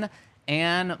Surtan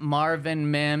and Marvin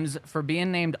Mims for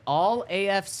being named All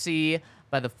AFC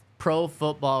by the Pro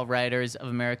Football Writers of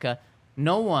America.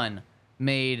 No one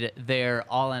made their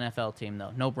All NFL team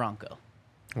though. No Bronco.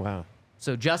 Wow.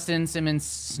 So Justin Simmons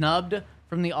snubbed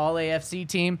from the All AFC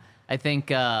team. I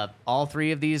think all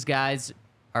 3 of these guys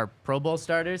are Pro Bowl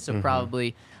starters, so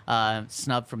probably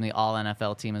snubbed from the All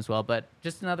NFL team as well. But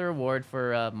just another award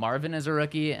for Marvin as a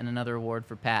rookie and another award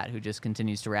for Pat, who just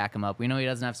continues to rack him up. We know he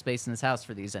doesn't have space in his house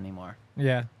for these anymore.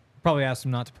 Yeah. Probably asked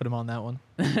him not to put him on that one.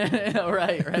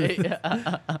 right.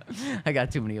 I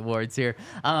got too many awards here.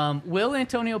 Will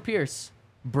Antonio Pierce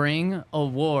bring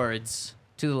awards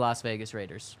to the Las Vegas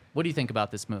Raiders? What do you think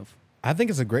about this move? I think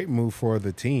it's a great move for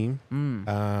the team.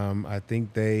 I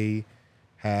think they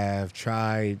have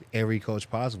tried every coach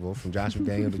possible, from Josh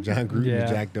McDaniel to John Gruden Yeah.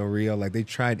 to Jack Del Rio. Like, they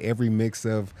tried every mix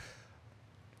of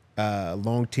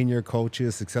long tenure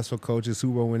coaches, successful coaches,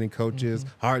 Super Bowl winning coaches,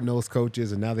 hard-nosed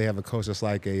coaches, and now they have a coach that's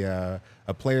like a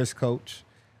player's coach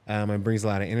and brings a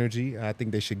lot of energy. I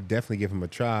think they should definitely give him a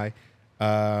try.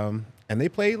 And they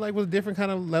played like with a different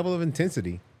kind of level of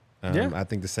intensity. Yeah. I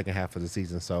think the second half of the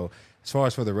season. So as far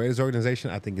as for the Raiders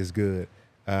organization, I think it's good.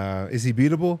 Is he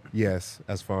beatable? Yes,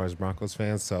 as far as Broncos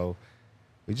fans. So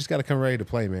we just got to come ready to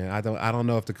play, man. I don't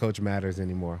know if the coach matters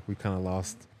anymore. We kind of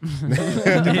lost with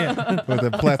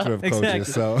a plethora of coaches. Exactly.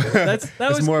 So That it's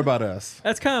was more about us.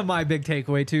 That's kind of my big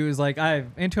takeaway too. Is like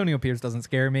Antonio Pierce doesn't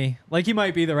scare me. Like, he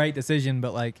might be the right decision,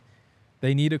 but like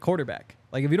they need a quarterback.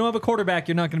 Like, if you don't have a quarterback,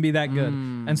 you're not going to be that good.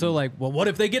 And so like, well, what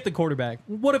if they get the quarterback?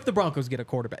 What if the Broncos get a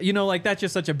quarterback? You know, like that's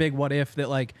just such a big what if that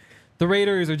like the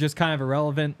Raiders are just kind of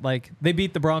irrelevant. Like, they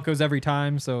beat the Broncos every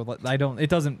time, so it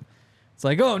doesn't. It's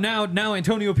like, oh, now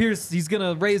Antonio Pierce, he's going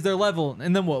to raise their level.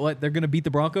 And then what? They're going to beat the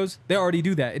Broncos? They already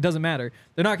do that. It doesn't matter.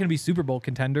 They're not going to be Super Bowl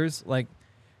contenders. Like,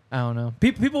 I don't know.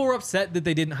 People were upset that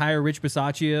they didn't hire Rich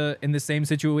Bisaccia in the same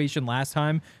situation last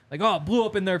time. Like, oh, it blew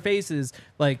up in their faces.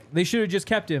 Like, they should have just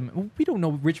kept him. We don't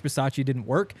know Rich Bisaccia didn't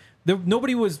work.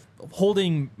 Nobody was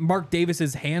holding Mark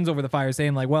Davis's hands over the fire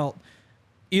saying, like, well,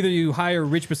 either you hire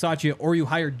Rich Bisaccia or you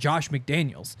hire Josh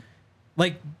McDaniels.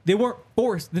 Like, they weren't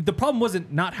forced. The problem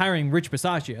wasn't not hiring Rich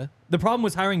Bisaccia. The problem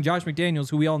was hiring Josh McDaniels,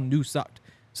 who we all knew sucked.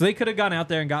 So they could have gone out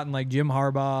there and gotten like Jim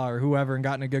Harbaugh or whoever and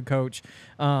gotten a good coach.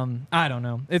 I don't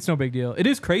know. It's no big deal. It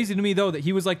is crazy to me, though, that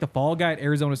he was like the fall guy at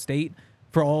Arizona State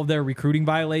for all of their recruiting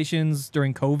violations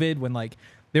during COVID, when like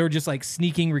they were just like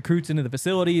sneaking recruits into the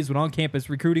facilities, when on-campus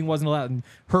recruiting wasn't allowed. And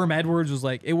Herm Edwards was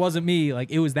like, it wasn't me. Like,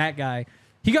 it was that guy.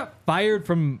 He got fired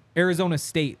from Arizona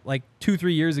State like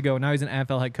 2-3 years ago. And now he's an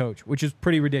NFL head coach, which is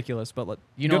pretty ridiculous, but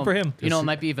good for him. You know, it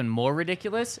might be even more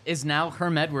ridiculous is now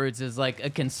Herm Edwards is like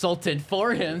a consultant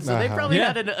for him. So they probably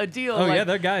Yeah. had a deal. Oh, like, yeah,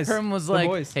 they're guys. Herm was They're like,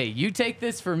 boys. hey, you take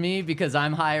this for me because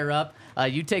I'm higher up.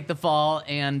 You take the fall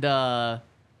and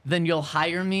then you'll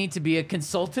hire me to be a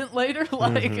consultant later.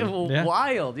 Like, Yeah.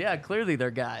 wild. Yeah, clearly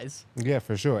they're guys. Yeah,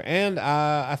 for sure. And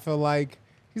I feel like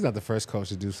He's not the first coach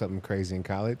to do something crazy in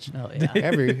college. Oh, yeah.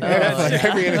 Every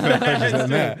NFL coach has done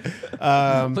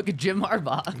that. Look at Jim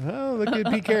Harbaugh. Oh, look at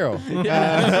Pete Carroll.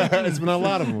 It's been a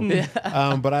lot of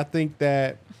them. But I think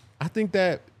that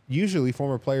usually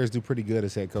former players do pretty good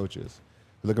as head coaches.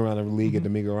 Look around the league at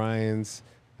D'Amico Ryans.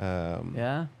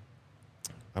 Yeah.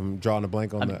 I'm drawing a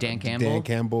blank on Dan Campbell. Dan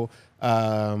Campbell.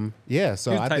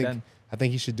 So I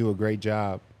think he should do a great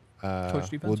job. Coach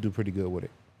defense? We'll do pretty good with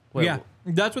it. Yeah,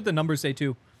 that's what the numbers say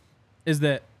too, is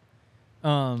that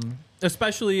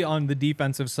especially on the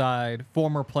defensive side,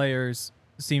 former players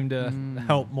seem to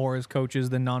help more as coaches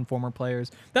than non-former players.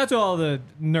 That's what all the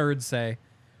nerds say.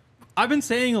 I've been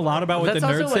saying a lot about what That's the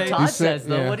nerds also what say. Todd says,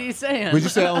 though. yeah. What are you saying? Would you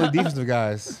say only defensive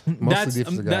guys? Mostly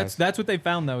defensive guys. That's what they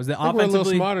found though. Is that I think we're a little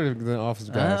offensively smarter than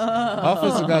offensive guys.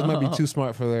 Offensive guys might be too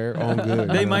smart for their own good.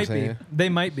 they might be. They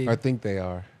might be. Or think they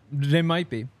are. They might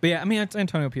be. But yeah, I mean, it's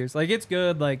Antonio Pierce. Like, it's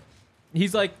good. Like,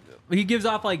 he's like, he gives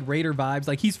off like Raider vibes.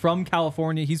 Like, he's from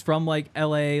California. He's from like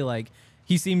LA. Like,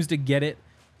 he seems to get it.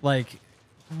 Like,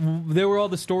 there were all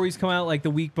the stories come out like the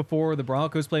week before the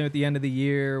Broncos playing at the end of the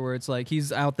year where it's like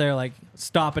he's out there like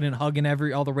stopping and hugging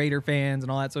all the Raider fans and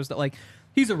all that sort of stuff. Like,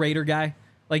 he's a Raider guy.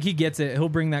 Like, he gets it. He'll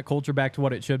bring that culture back to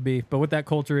what it should be. But what that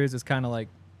culture is kind of like,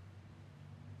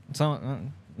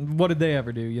 what did they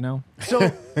ever do, you know? So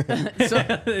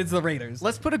It's the Raiders.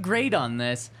 let's put a grade on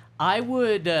this. I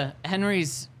would,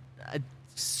 Henry's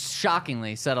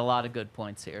shockingly said a lot of good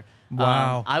points here.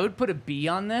 Wow. I would put a B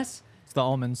on this. It's the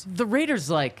almonds. The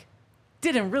Raiders,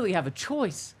 didn't really have a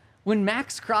choice. When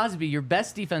Max Crosby, your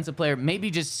best defensive player,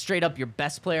 maybe just straight up your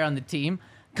best player on the team,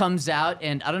 comes out,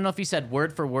 and I don't know if he said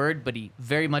word for word, but he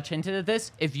very much hinted at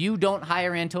this. If you don't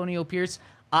hire Antonio Pierce,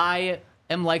 I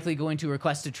am likely going to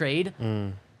request a trade.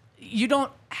 You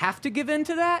don't have to give in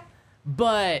to that,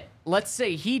 but let's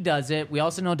say he does it. We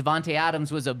also know Devontae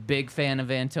Adams was a big fan of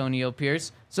Antonio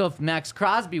Pierce. So if Max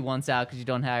Crosby wants out because you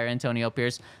don't hire Antonio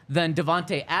Pierce, then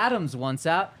Devontae Adams wants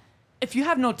out. If you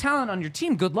have no talent on your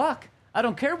team, good luck. I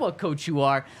don't care what coach you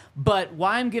are. But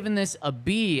why I'm giving this a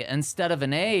B instead of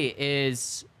an A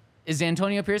is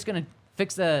Antonio Pierce going to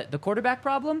fix the quarterback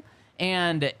problem?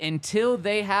 And until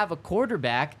they have a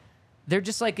quarterback, they're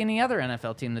just like any other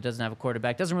NFL team that doesn't have a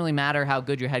quarterback. Doesn't really matter how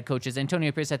good your head coach is.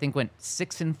 Antonio Pierce, I think, went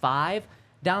 6-5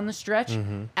 down the stretch.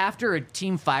 After a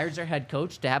team fires their head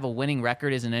coach, to have a winning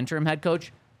record as an interim head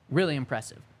coach, really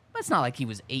impressive. But it's not like he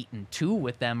was 8-2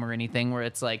 with them or anything where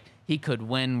it's like he could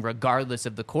win regardless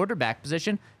of the quarterback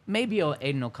position. Maybe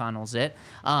Aiden O'Connell's it.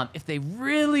 If they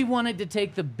really wanted to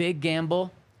take the big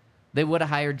gamble, they would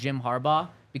have hired Jim Harbaugh.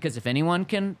 Because if anyone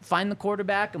can find the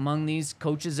quarterback among these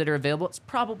coaches that are available, it's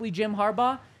probably Jim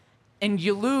Harbaugh. And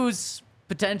you lose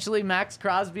potentially Max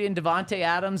Crosby and Devontae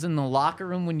Adams in the locker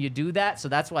room when you do that. So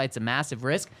that's why it's a massive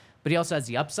risk. But he also has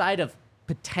the upside of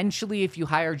potentially if you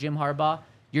hire Jim Harbaugh,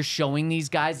 you're showing these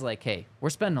guys like, hey, we're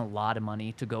spending a lot of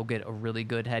money to go get a really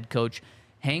good head coach.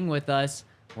 Hang with us.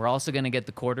 We're also going to get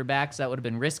the quarterbacks. That would have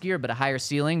been riskier, but a higher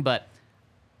ceiling. But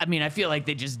I mean, I feel like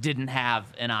they just didn't have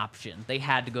an option. They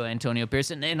had to go Antonio Pierce.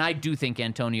 And I do think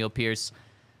Antonio Pierce,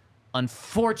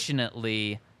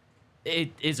 unfortunately,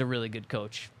 it is a really good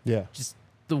coach. Yeah. Just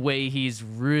the way he's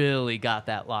really got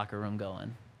that locker room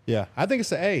going. Yeah. I think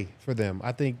it's an A for them.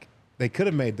 I think they could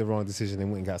have made the wrong decision and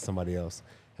went and got somebody else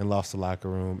and lost the locker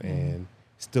room and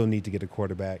still need to get a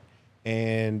quarterback.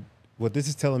 And what this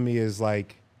is telling me is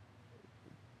like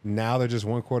now they're just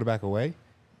one quarterback away.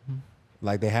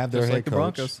 Like they have their Just head like the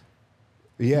coach. Broncos.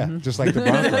 Yeah, just like the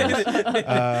Broncos.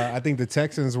 I think the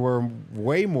Texans were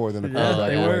way more than a quarterback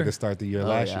they away were. to start the year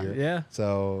last year. Yeah.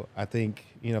 So I think,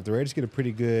 if the Raiders get a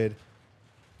pretty good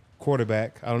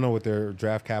quarterback, I don't know what their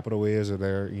draft capital is or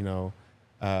their,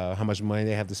 how much money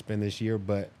they have to spend this year,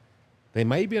 but they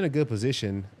might be in a good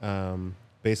position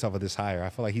based off of this hire. I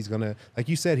feel like he's going to, like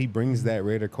you said, he brings that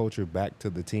Raider culture back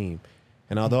to the team.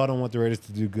 And although I don't want the Raiders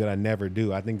to do good, I never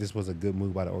do. I think this was a good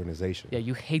move by the organization. Yeah,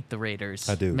 you hate the Raiders.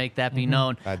 I do. Make that be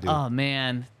known. I do. Oh,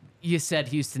 man. You said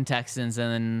Houston Texans, and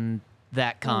then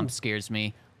that comp scares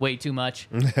me way too much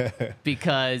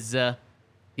because,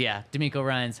 D'Amico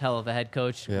Ryan's hell of a head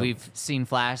coach. Yeah. We've seen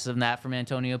flashes of that from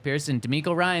Antonio Pierce. And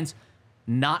D'Amico Ryan's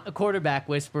not a quarterback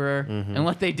whisperer. And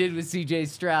what they did with C.J.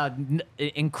 Stroud,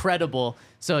 incredible.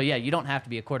 So, yeah, you don't have to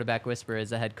be a quarterback whisperer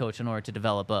as a head coach in order to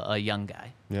develop a young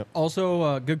guy. Yep.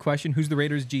 Also, good question. Who's the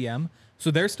Raiders GM? So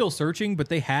they're still searching, but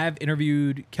they have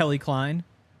interviewed Kelly Klein,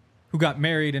 who got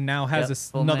married and now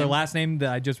has full another name. last name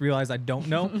that I just realized I don't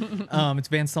know. It's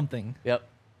Van something. Yep.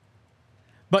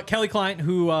 But Kelly Klein,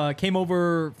 who came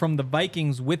over from the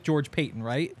Vikings with George Payton,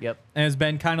 right? Yep. And has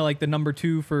been kind of like the number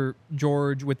 2 for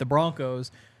George with the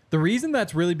Broncos. The reason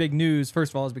that's really big news,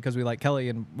 first of all, is because we like Kelly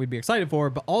and we'd be excited for her,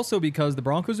 but also because the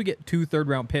Broncos would get 2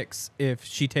 third-round picks if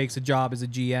she takes a job as a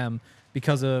GM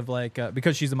because of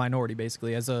because she's a minority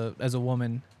basically as a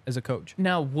woman as a coach.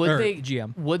 Now,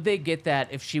 GM. would they get that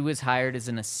if she was hired as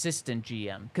an assistant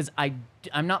GM? Because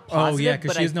I'm not positive. Oh yeah,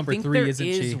 because she's number 3, isn't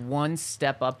she? There is one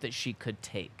step up that she could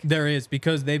take. There is,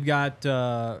 because they've got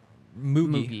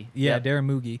Moogie. Yeah, Yep. Darren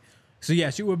Moogie. So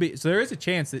yeah, she would be. So there is a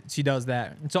chance that she does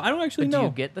that. So I don't actually But know. do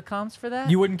you get the comps for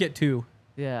that? You wouldn't get 2.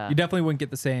 Yeah. You definitely wouldn't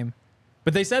get the same.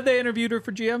 But they said they interviewed her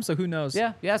for GM, so who knows?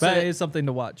 Yeah. So That is something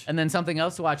to watch. And then something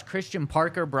else to watch, Christian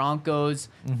Parker, Broncos,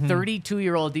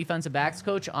 32-year-old defensive backs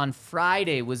coach, on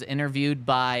Friday was interviewed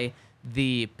by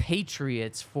the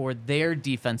Patriots for their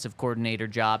defensive coordinator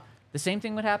job. The same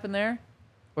thing would happen there?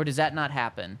 Or does that not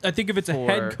happen? I think if it's a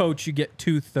head coach, you get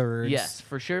 2/3. Yes,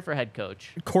 for sure for head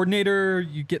coach. Coordinator,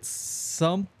 you get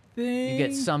something. You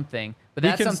get something. But We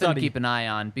that's can something study. to keep an eye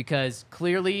on, because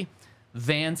clearly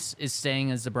Vance is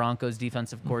staying as the Broncos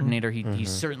defensive coordinator. He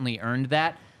certainly earned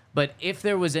that. But if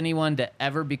there was anyone to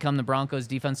ever become the Broncos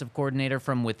defensive coordinator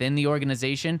from within the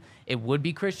organization, it would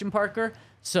be Christian Parker.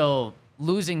 So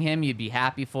losing him, you'd be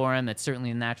happy for him. That's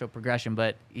certainly a natural progression,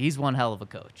 but he's one hell of a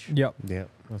coach. Yep. Yeah,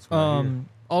 that's what I hear.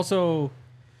 Also,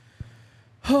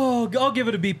 I'll give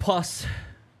it a B+.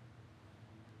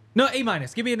 No, A-.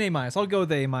 Give me an A-. I'll go with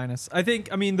the A-.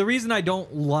 I mean, the reason I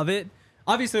don't love it,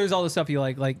 obviously there's all the stuff you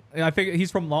like. Like, I figure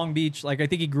he's from Long Beach. Like, I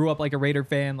think he grew up like a Raider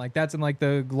fan. Like, that's in like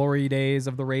the glory days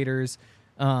of the Raiders.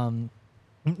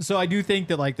 So I do think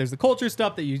that like there's the culture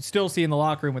stuff that you still see in the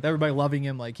locker room with everybody loving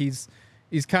him. Like, he's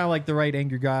kind of like the right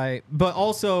angry guy, but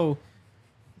also,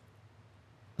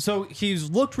 so he's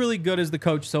looked really good as the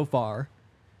coach so far.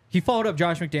 He followed up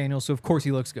Josh McDaniels, so of course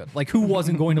he looks good. Like, who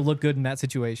wasn't going to look good in that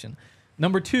situation?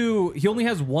 Number 2, he only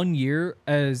has 1 year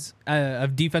as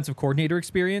of defensive coordinator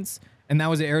experience, and that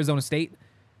was at Arizona State.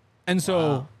 And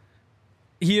so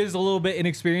he is a little bit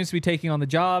inexperienced to be taking on the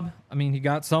job. I mean, he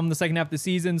got some the second half of the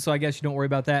season, so I guess you don't worry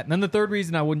about that. And then the third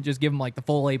reason I wouldn't just give him like the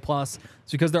full A+ is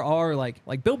because there are like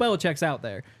Bill Belichick's out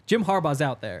there, Jim Harbaugh's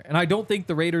out there, and I don't think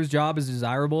the Raiders' job is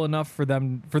desirable enough for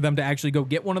them to actually go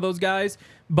get one of those guys.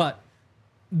 But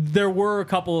there were a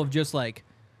couple of just like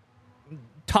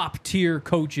top tier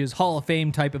coaches, Hall of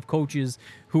Fame type of coaches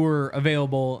who were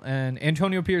available, and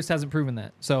Antonio Pierce hasn't proven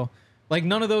that. So like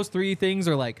none of those 3 things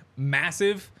are like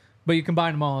massive, but you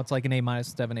combine them all, it's like an A-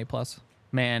 instead of an A+.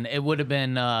 Man, it would have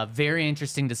been very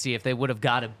interesting to see if they would have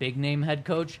got a big name head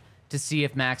coach, to see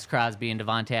if Max Crosby and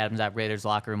Devontae Adams at Raiders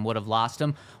locker room would have lost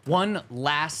him. One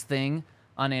last thing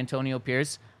on Antonio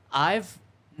Pierce. I've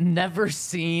never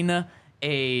seen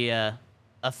a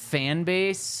fan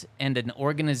base and an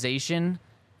organization,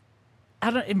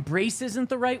 embrace isn't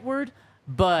the right word,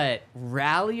 but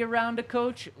rally around a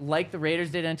coach like the Raiders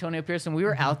did Antonio Pierce. When we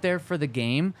were out there for the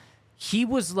game, he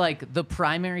was like the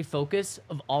primary focus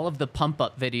of all of the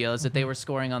pump-up videos that they were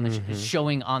scoring on the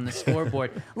showing on the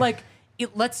scoreboard. Like,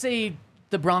 let's say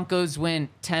the Broncos went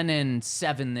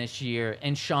 10-7 this year,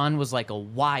 and Sean was like a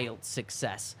wild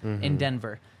success in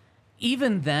Denver.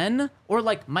 Even then, or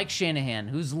like Mike Shanahan,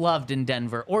 who's loved in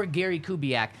Denver, or Gary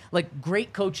Kubiak, like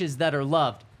great coaches that are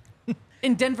loved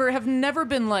in Denver have never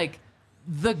been like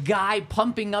the guy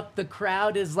pumping up the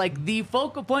crowd is like the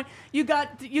focal point. You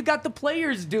got the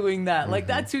players doing that. Like,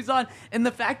 that's who's on. And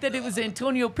the fact that it was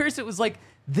Antonio Pierce, it was like,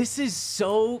 this is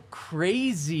so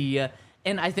crazy.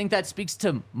 And I think that speaks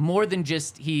to more than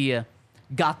just he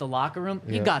got the locker room.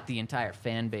 He got the entire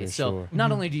fan base. For So sure.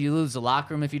 not only do you lose the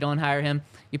locker room if you don't hire him,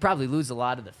 you probably lose a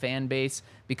lot of the fan base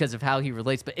because of how he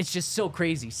relates. But it's just so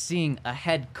crazy seeing a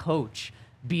head coach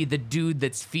be the dude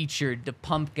that's featured to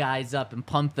pump guys up and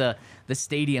pump the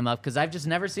stadium up, because I've just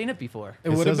never seen it before.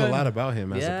 It says a lot about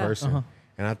him as a Yeah. person.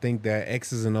 And I think that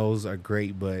X's and O's are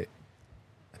great, but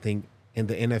I think in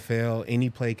the NFL, any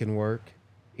play can work.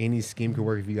 Any scheme can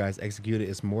work if you guys execute it.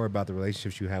 It's more about the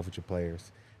relationships you have with your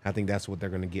players. I think that's what they're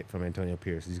going to get from Antonio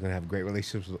Pierce. He's going to have great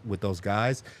relationships with those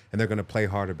guys, and they're going to play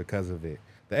harder because of it.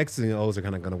 The X's and O's are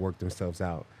kind of going to work themselves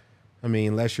out. I mean,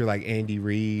 unless you're like Andy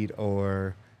Reid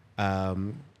or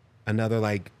another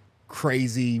like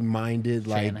crazy-minded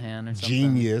like Shanahan or something.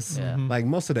 genius. Yeah. Like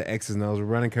most of the X's and O's, we're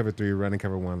running cover 3, running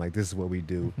cover 1. Like, this is what we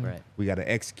do. Right. We got to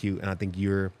execute, and I think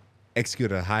you're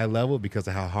execute at a high level because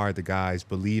of how hard the guys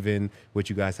believe in what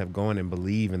you guys have going and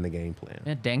believe in the game plan.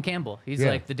 Yeah, Dan Campbell. He's Yeah.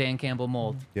 like the Dan Campbell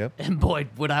mold. Yep. And boy,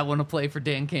 would I want to play for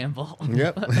Dan Campbell.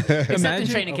 Yep. Except in Imagine-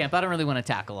 training camp. I don't really want to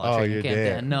tackle all Oh, training you're camp.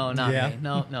 dead. Dan. No, not Yeah. me.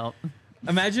 No.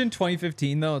 Imagine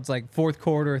 2015 though. It's like fourth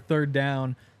quarter, third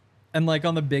down. and like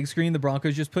on the big screen, the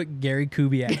Broncos just put Gary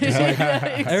Kubiak. Just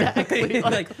like, Exactly.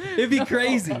 like it'd be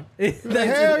crazy. Hell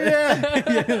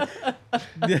yeah!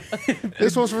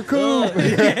 This one's for Coop.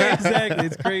 Yeah, exactly.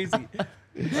 It's crazy.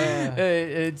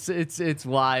 It's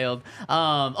wild.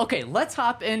 Okay, let's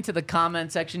hop into the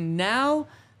comment section now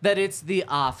that it's the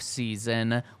off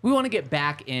season. We want to get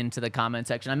back into the comment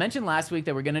section. I mentioned last week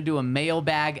that we're going to do a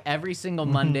mailbag every single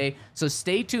Monday, so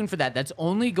stay tuned for that. That's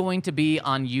only going to be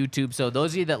on YouTube. So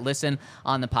those of you that listen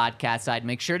on the podcast side,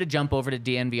 make sure to jump over to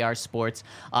DNVR Sports,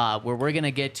 where we're going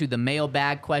to get to the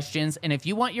mailbag questions. And if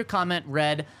you want your comment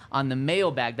read on the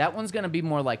mailbag, that one's going to be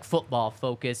more like football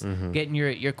focused, getting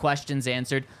your questions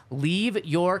answered. Leave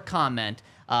your comment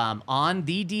on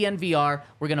the DNVR.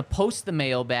 We're going to post the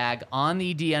mailbag on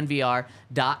the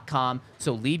DNVR.com.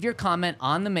 So leave your comment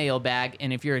on the mailbag.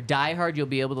 And if you're a diehard, you'll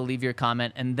be able to leave your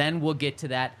comment. And then we'll get to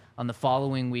that on the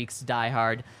following week's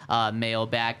diehard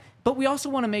mailbag. But we also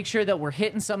want to make sure that we're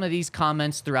hitting some of these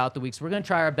comments throughout the week. So we're going to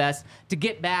try our best to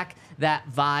get back that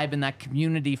vibe and that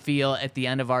community feel at the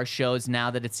end of our shows now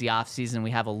that it's the off season.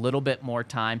 We have a little bit more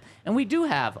time. And we do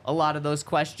have a lot of those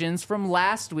questions from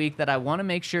last week that I want to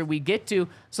make sure we get to.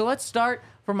 So let's start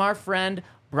from our friend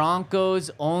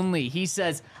Broncos Only. He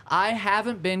says, I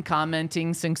haven't been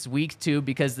commenting since week 2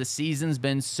 because the season's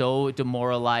been so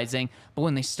demoralizing. But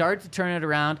when they started to turn it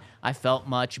around, I felt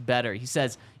much better. He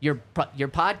says, your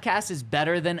podcast is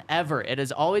better than ever. It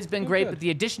has always been great, but the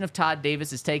addition of Todd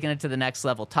Davis has taken it to the next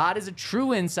level. Todd is a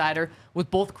true insider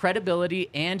with both credibility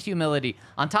and humility.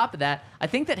 On top of that, I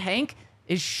think that Hank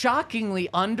is shockingly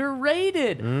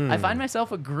underrated. I find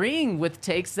myself agreeing with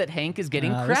takes that Hank is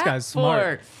getting this crap guy's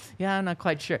smart. for. Yeah, I'm not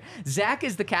quite sure. Zach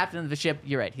is the captain of the ship.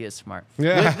 You're right, he is smart.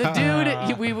 Yeah. With the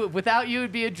dude, without you,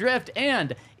 would be adrift.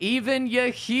 And even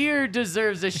Yahir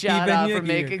deserves a shout out for Yahir.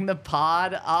 making the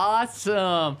pod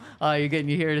awesome. Oh, you're getting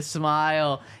Yahir to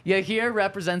smile. Yahir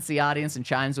represents the audience and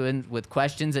chimes in with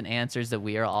questions and answers that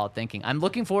we are all thinking. I'm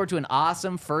looking forward to an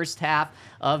awesome first half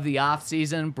of the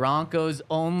offseason. Broncos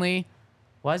Only.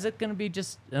 Why is it going to be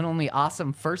just an only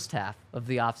awesome first half of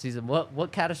the offseason?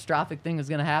 What catastrophic thing is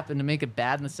going to happen to make it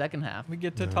bad in the second half? We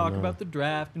get to talk about the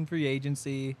draft and free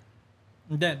agency.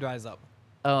 And then it dries up.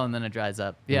 Oh, and then it dries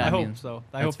up. Yeah, I mean, hope so.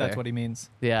 I hope that's fair. what he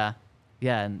means. Yeah,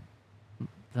 and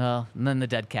then the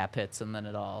dead cap hits, and then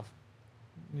it all.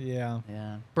 Yeah.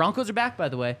 Yeah. Broncos are back, by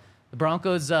the way. The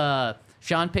Broncos,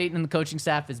 Sean Payton and the coaching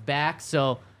staff is back,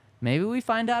 so maybe we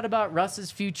find out about Russ's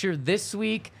future this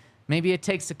week. Maybe it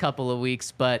takes a couple of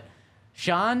weeks, but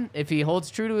Sean, if he holds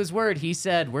true to his word, he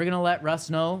said, we're going to let Russ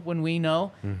know when we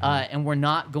know, and we're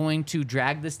not going to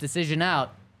drag this decision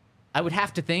out. I would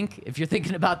have to think, if you're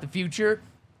thinking about the future,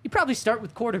 you probably start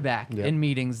with quarterback in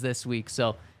meetings this week.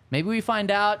 So maybe we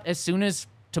find out as soon as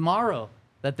tomorrow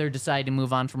that they're deciding to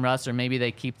move on from Russ, or maybe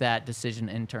they keep that decision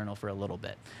internal for a little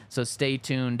bit. So stay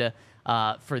tuned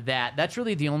for that. That's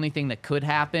really the only thing that could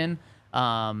happen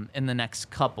in the next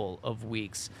couple of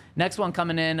weeks. Next one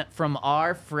coming in from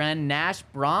our friend Nash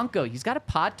Bronco. He's got a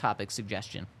pod topic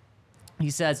suggestion. He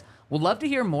says, would love to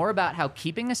hear more about how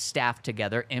keeping a staff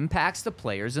together impacts the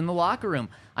players in the locker room.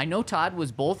 I know Todd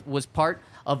was part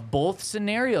of both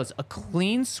scenarios, a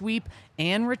clean sweep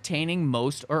and retaining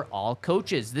most or all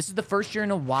coaches. This is the first year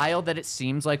in a while that it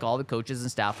seems like all the coaches and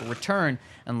staff will return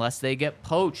unless they get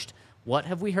poached. What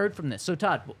have we heard from this? So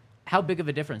Todd, how big of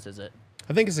a difference is it?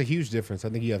 I think it's a huge difference. I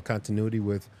think you have continuity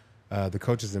with the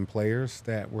coaches and players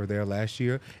that were there last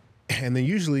year. And then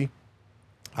usually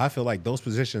I feel like those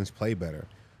positions play better.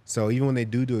 So even when they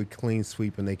do a clean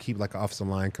sweep and they keep like an offensive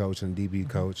line coach and DB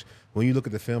coach, when you look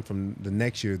at the film from the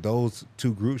next year, those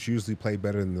two groups usually play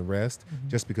better than the rest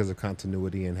just because of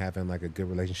continuity and having like a good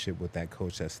relationship with that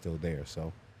coach that's still there.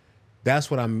 So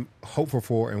that's what I'm hopeful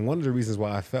for. And one of the reasons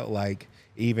why I felt like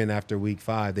even after week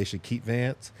 5, they should keep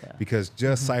Vance because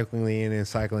just cycling in and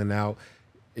cycling out,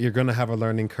 you're going to have a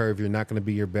learning curve. You're not going to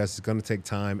be your best. It's going to take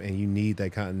time, and you need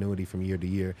that continuity from year to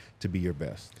year to be your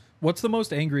best. What's the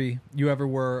most angry you ever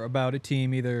were about a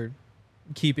team either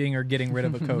keeping or getting rid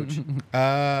of a coach?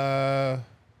 I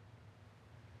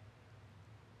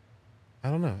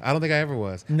don't know. I don't think I ever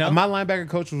was. No? My linebacker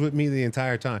coach was with me the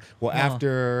entire time. Well,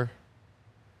 after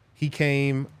he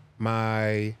came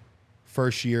my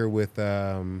first year with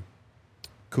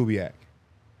Kubiak.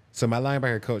 So my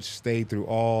linebacker coach stayed through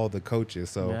all the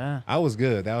coaches. So I was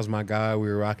good. That was my guy. We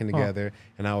were rocking together,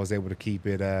 and I was able to keep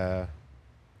it.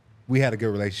 We had a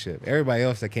good relationship. Everybody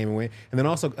else that came and went. And then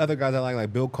also other guys I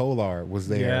like Bill Kolar was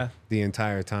there the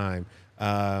entire time.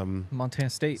 Montana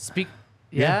State. Hall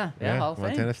of Fame.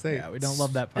 Montana State. Yeah, we don't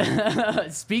love that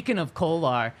part. Speaking of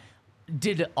Kolar,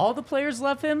 did all the players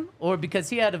love him, or because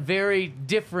he had a very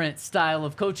different style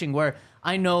of coaching where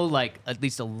I know like at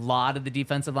least a lot of the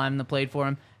defensive linemen that played for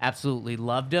him absolutely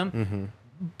loved him.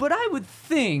 But I would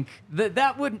think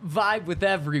that wouldn't vibe with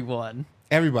everyone.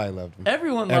 Everybody loved him.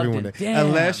 Everyone loved him. did. Damn.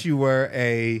 Unless you were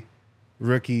a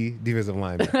rookie defensive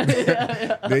lineman.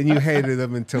 Then you hated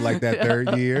him until like that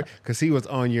third year because he was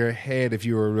on your head if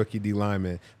you were a rookie D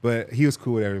lineman. But he was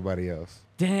cool with everybody else.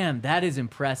 Damn, that is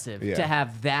impressive Yeah. to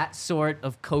have that sort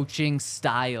of coaching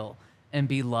style and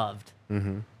be loved.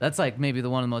 That's like maybe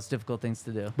one of the most difficult things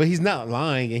to do. But he's not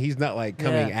lying and he's not like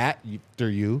coming Yeah. after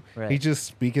you. Right. He's just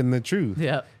speaking the truth.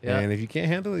 Yeah, yeah. And if you can't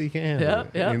handle it, you can't handle it.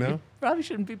 Yeah. You know? You probably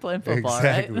shouldn't be playing football,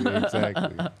 Exactly. right?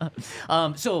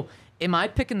 Exactly. So am I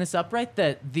picking this up right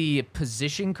that the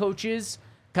position coaches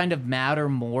kind of matter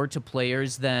more to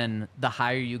players than the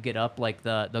higher you get up, like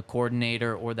the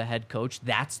coordinator or the head coach?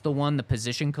 That's the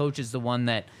position coach is the one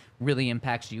that really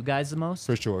impacts you guys the most?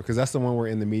 For sure. Because that's the one we're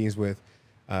in the meetings with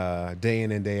day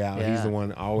in and day out. Yeah. He's the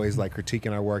one always like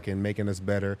critiquing our work and making us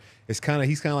better. He's kind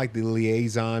of like the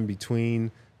liaison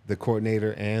between the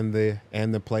coordinator and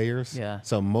the players. Yeah.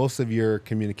 So most of your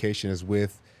communication is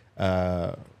with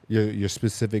your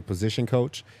specific position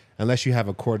coach. Unless you have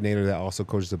a coordinator that also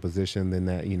coaches the position, then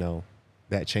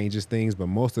that changes things. But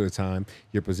most of the time,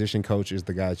 your position coach is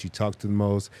the guy that you talk to the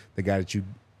most, the guy that you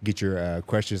get your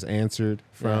questions answered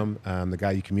from, the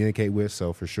guy you communicate with.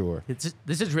 So for sure.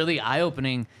 This is really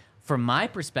eye-opening from my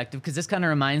perspective because this kind of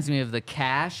reminds me of the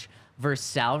cash versus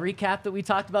salary cap that we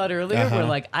talked about earlier, where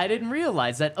like I didn't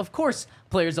realize that, of course,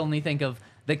 players only think of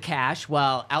the cash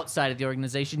while outside of the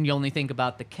organization, you only think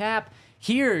about the cap.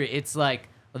 Here, it's like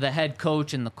the head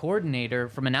coach and the coordinator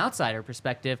from an outsider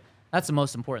perspective, that's the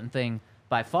most important thing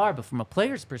by far. But from a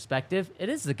player's perspective, it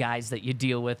is the guys that you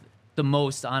deal with the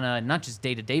most on a not just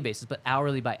day-to-day basis, but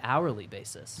hourly by hourly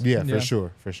basis. Yeah, Yeah.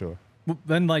 for sure.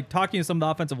 Then, like, talking to some of the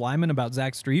offensive linemen about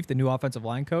Zach Strief, the new offensive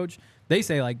line coach, they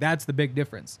say, like, that's the big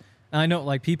difference. And I know,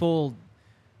 like, people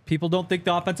don't think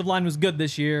the offensive line was good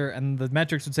this year, and the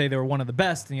metrics would say they were one of the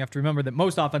best, and you have to remember that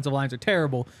most offensive lines are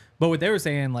terrible. But what they were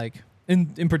saying, like,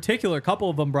 in particular, a couple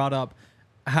of them brought up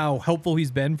how helpful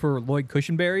he's been for Lloyd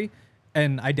Cushenberry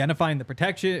and identifying the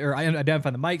protection or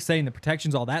identifying the mic, saying the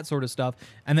protections, all that sort of stuff.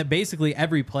 And that basically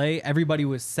every play, everybody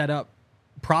was set up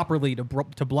properly to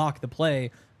block the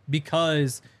play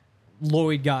because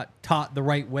Lloyd got taught the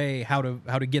right way how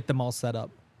to get them all set up.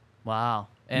 Wow.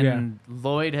 And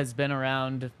Lloyd has been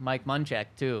around Mike Munchak,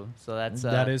 too. So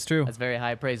That is true. That's very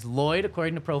high praise. Lloyd,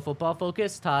 according to Pro Football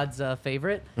Focus, Todd's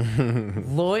favorite,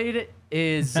 Lloyd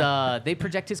is, they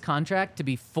project his contract to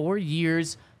be 4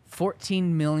 years, $14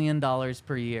 million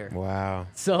per year. Wow.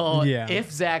 So Yeah.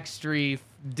 if Zach Strief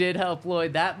did help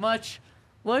Lloyd that much,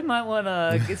 Lloyd might want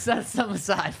to set some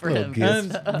aside for Little him.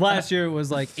 gift. And last year it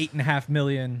was like $8.5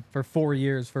 million for 4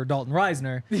 years for Dalton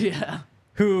Reisner, Yeah.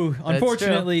 who true.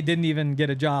 unfortunately didn't even get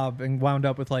a job and wound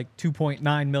up with like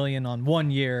 $2.9 million on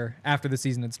 1 year after the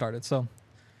season had started. So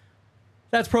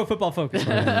that's Pro Football Focus.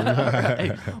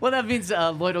 Right. Well, that means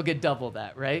Lloyd will get double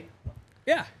that, right?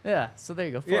 Yeah. Yeah, so there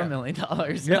you go, Yeah. $4 million.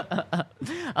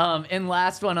 Yep. And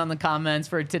last one on the comments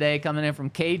for today, coming in from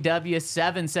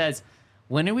KW7 says,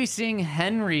 when are we seeing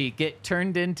Henry get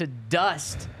turned into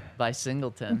dust by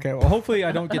Singleton? Okay. Well, hopefully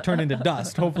I don't get turned into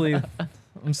dust. Hopefully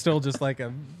I'm still just like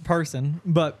a person.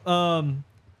 But I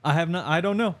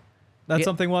don't know. That's Yeah.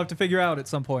 something we'll have to figure out at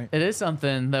some point. It is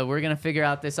something that we're going to figure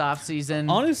out this offseason.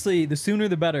 Honestly, the sooner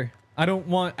the better. I don't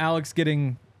want Alex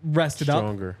getting rested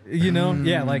Stronger. up. You know?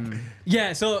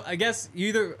 Yeah, so I guess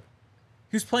he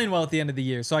was playing well at the end of the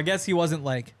year. So I guess he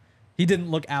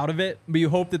didn't look out of it, but you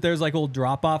hope that there's like a little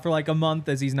drop off for like a month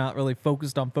as he's not really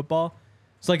focused on football.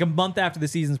 So like a month after the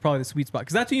season's probably the sweet spot.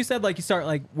 Because that's when you said like you start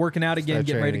like working out again, Start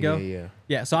getting ready to go. training,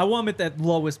 Yeah, so I want him at that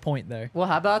lowest point there. Well,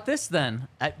 how about this then?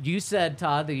 You said,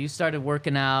 Todd, that you started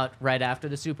working out right after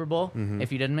the Super Bowl.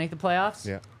 If you didn't make the playoffs,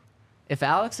 Yeah. if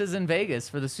Alex is in Vegas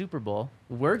for the Super Bowl,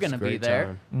 we're going to be great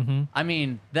there. time. I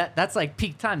mean, that's like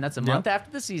peak time. That's a month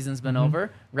after the season's been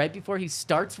over, right before he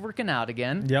starts working out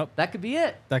again. Yep. That could be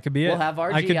it. That could be it. We'll have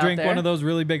RG I could out drink there. one of those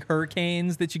really big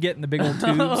hurricanes that you get in the big old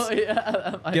tubes. Oh,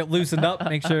 yeah. Get loosened up,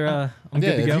 make sure I'm Yeah,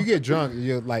 good to if go. you get drunk,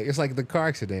 you're like it's like the car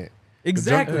accident.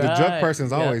 Exactly. The drunk Right.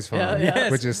 person's Yeah. always fun, Yeah, yeah.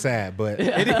 which is sad, but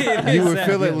It is you would sad,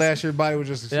 feel it yes. less. Your body would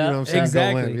just, Yeah. you know what I'm saying?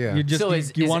 Exactly. Go limp, yeah. You just So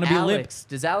you want to be limp.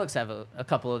 Does Alex have a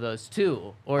couple of those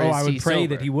too? Or Oh, is I would he pray sober?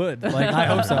 that he would. Like I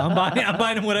hope so. I'm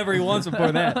buying him whatever he wants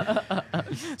before that.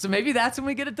 So maybe that's when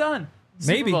we get it done.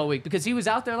 Maybe. Super Bowl week, because he was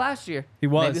out there last year. He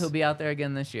was. Maybe he'll be out there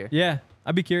again this year. Yeah,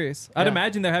 I'd be curious. I'd Yeah.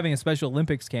 imagine they're having a Special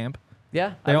Olympics camp.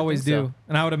 Yeah, They I would always think do. so.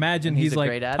 And I would imagine And he's he's a like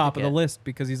great top of the advocate. list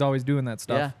because he's always doing that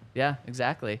stuff. Yeah,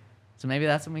 exactly. So maybe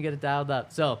that's when we get it dialed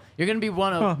up. So you're going to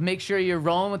want to make sure you're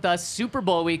rolling with us. Super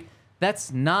Bowl week.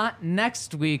 That's not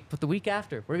next week, but the week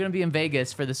after. We're going to be in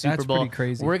Vegas for the Super Bowl. That's pretty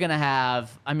crazy. We're going to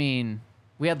have,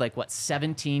 we had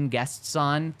 17 guests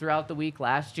on throughout the week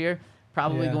last year.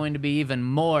 Probably going to be even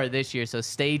more this year, so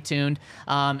stay tuned.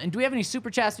 And do we have any Super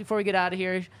Chats before we get out of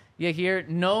here?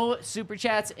 No Super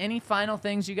Chats. Any final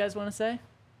things you guys want to say?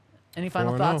 Any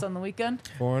final thoughts on the weekend?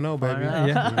 4-0, baby.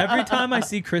 Yeah. Every time I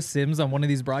see Chris Sims on one of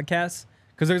these broadcasts,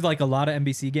 because there's a lot of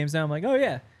NBC games now, I'm like, oh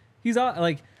yeah, he's our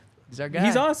guy.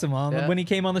 He's awesome. When he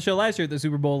came on the show last year at the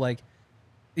Super Bowl,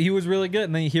 he was really good.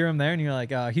 And then you hear him there, and you're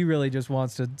like, he really just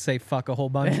wants to say fuck a whole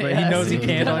bunch, but he knows he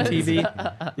can't on TV.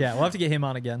 Yeah, we'll have to get him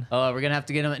on again. Oh, we're gonna have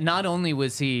to get him. Not only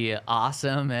was he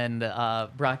awesome and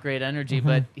brought great energy,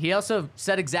 but he also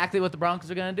said exactly what the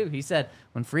Broncos are gonna do. He said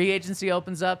when free agency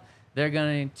opens up, they're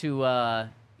going to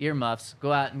earmuffs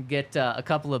go out and get a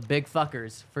couple of big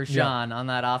fuckers for Sean on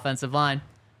that offensive line.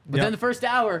 Within the first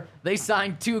hour, they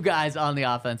signed 2 guys on the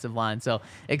offensive line. So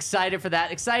excited for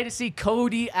that. Excited to see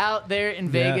Cody out there in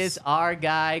Vegas, our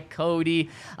guy, Cody.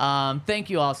 Thank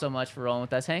you all so much for rolling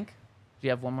with us. Hank, do you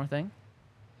have one more thing?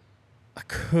 I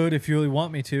could if you really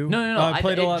want me to. No. I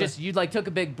played a lot. You took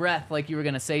a big breath like you were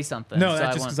going to say something. No,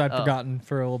 that's just because I've forgotten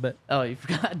for a little bit. Oh, you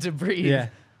forgot to breathe. Yeah.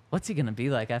 What's he going to be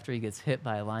like after he gets hit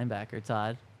by a linebacker,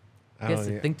 Todd? He gets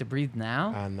to think to breathe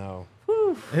now? I know.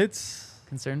 Whew. It's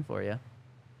concerned for you.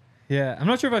 Yeah, I'm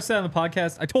not sure if I said on the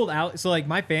podcast. I told Alex, so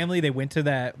my family, they went to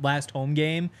that last home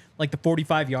game, the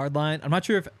 45-yard line. I'm not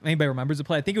sure if anybody remembers the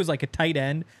play. I think it was a tight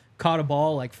end, caught a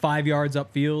ball 5 yards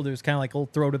upfield. It was kind of a little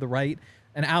throw to the right.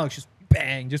 And Alex just,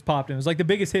 bang, just popped in. It was the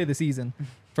biggest hit of the season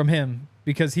from him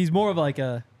because he's more of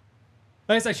a...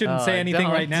 I guess I shouldn't say anything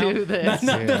right now. Not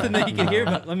nothing that you can hear,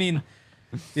 but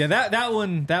that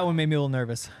one made me a little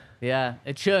nervous. Yeah,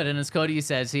 it should. And as Cody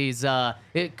says,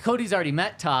 Cody's already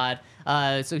met Todd,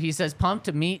 so he says pumped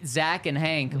to meet Zach and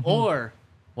Hank, or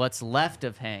what's left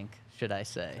of Hank, should I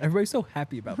say? Everybody's so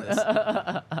happy about this,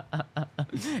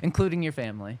 including your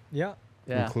family. Yeah.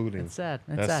 Yeah, including. it's sad.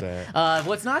 That's sad.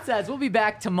 What's not sad is we'll be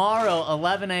back tomorrow,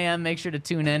 11 a.m. Make sure to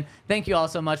tune in. Thank you all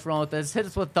so much for rolling with us. Hit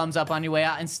us with a thumbs up on your way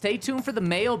out, and stay tuned for the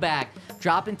mailbag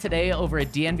dropping today over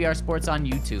at DNVR Sports on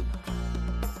YouTube.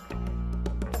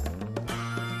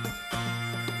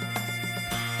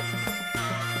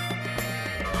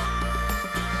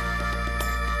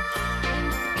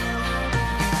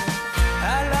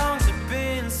 How long's it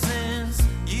been since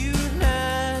you and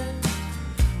I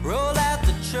rolled out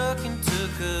the truck and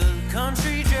took a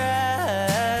country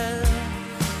drive?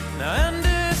 Now I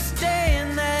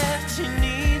understand that you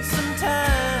need some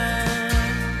time.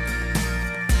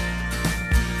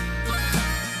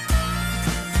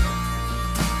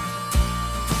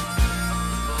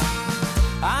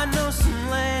 I know some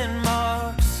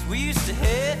landmarks we used to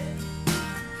hit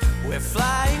where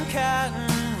flying cotton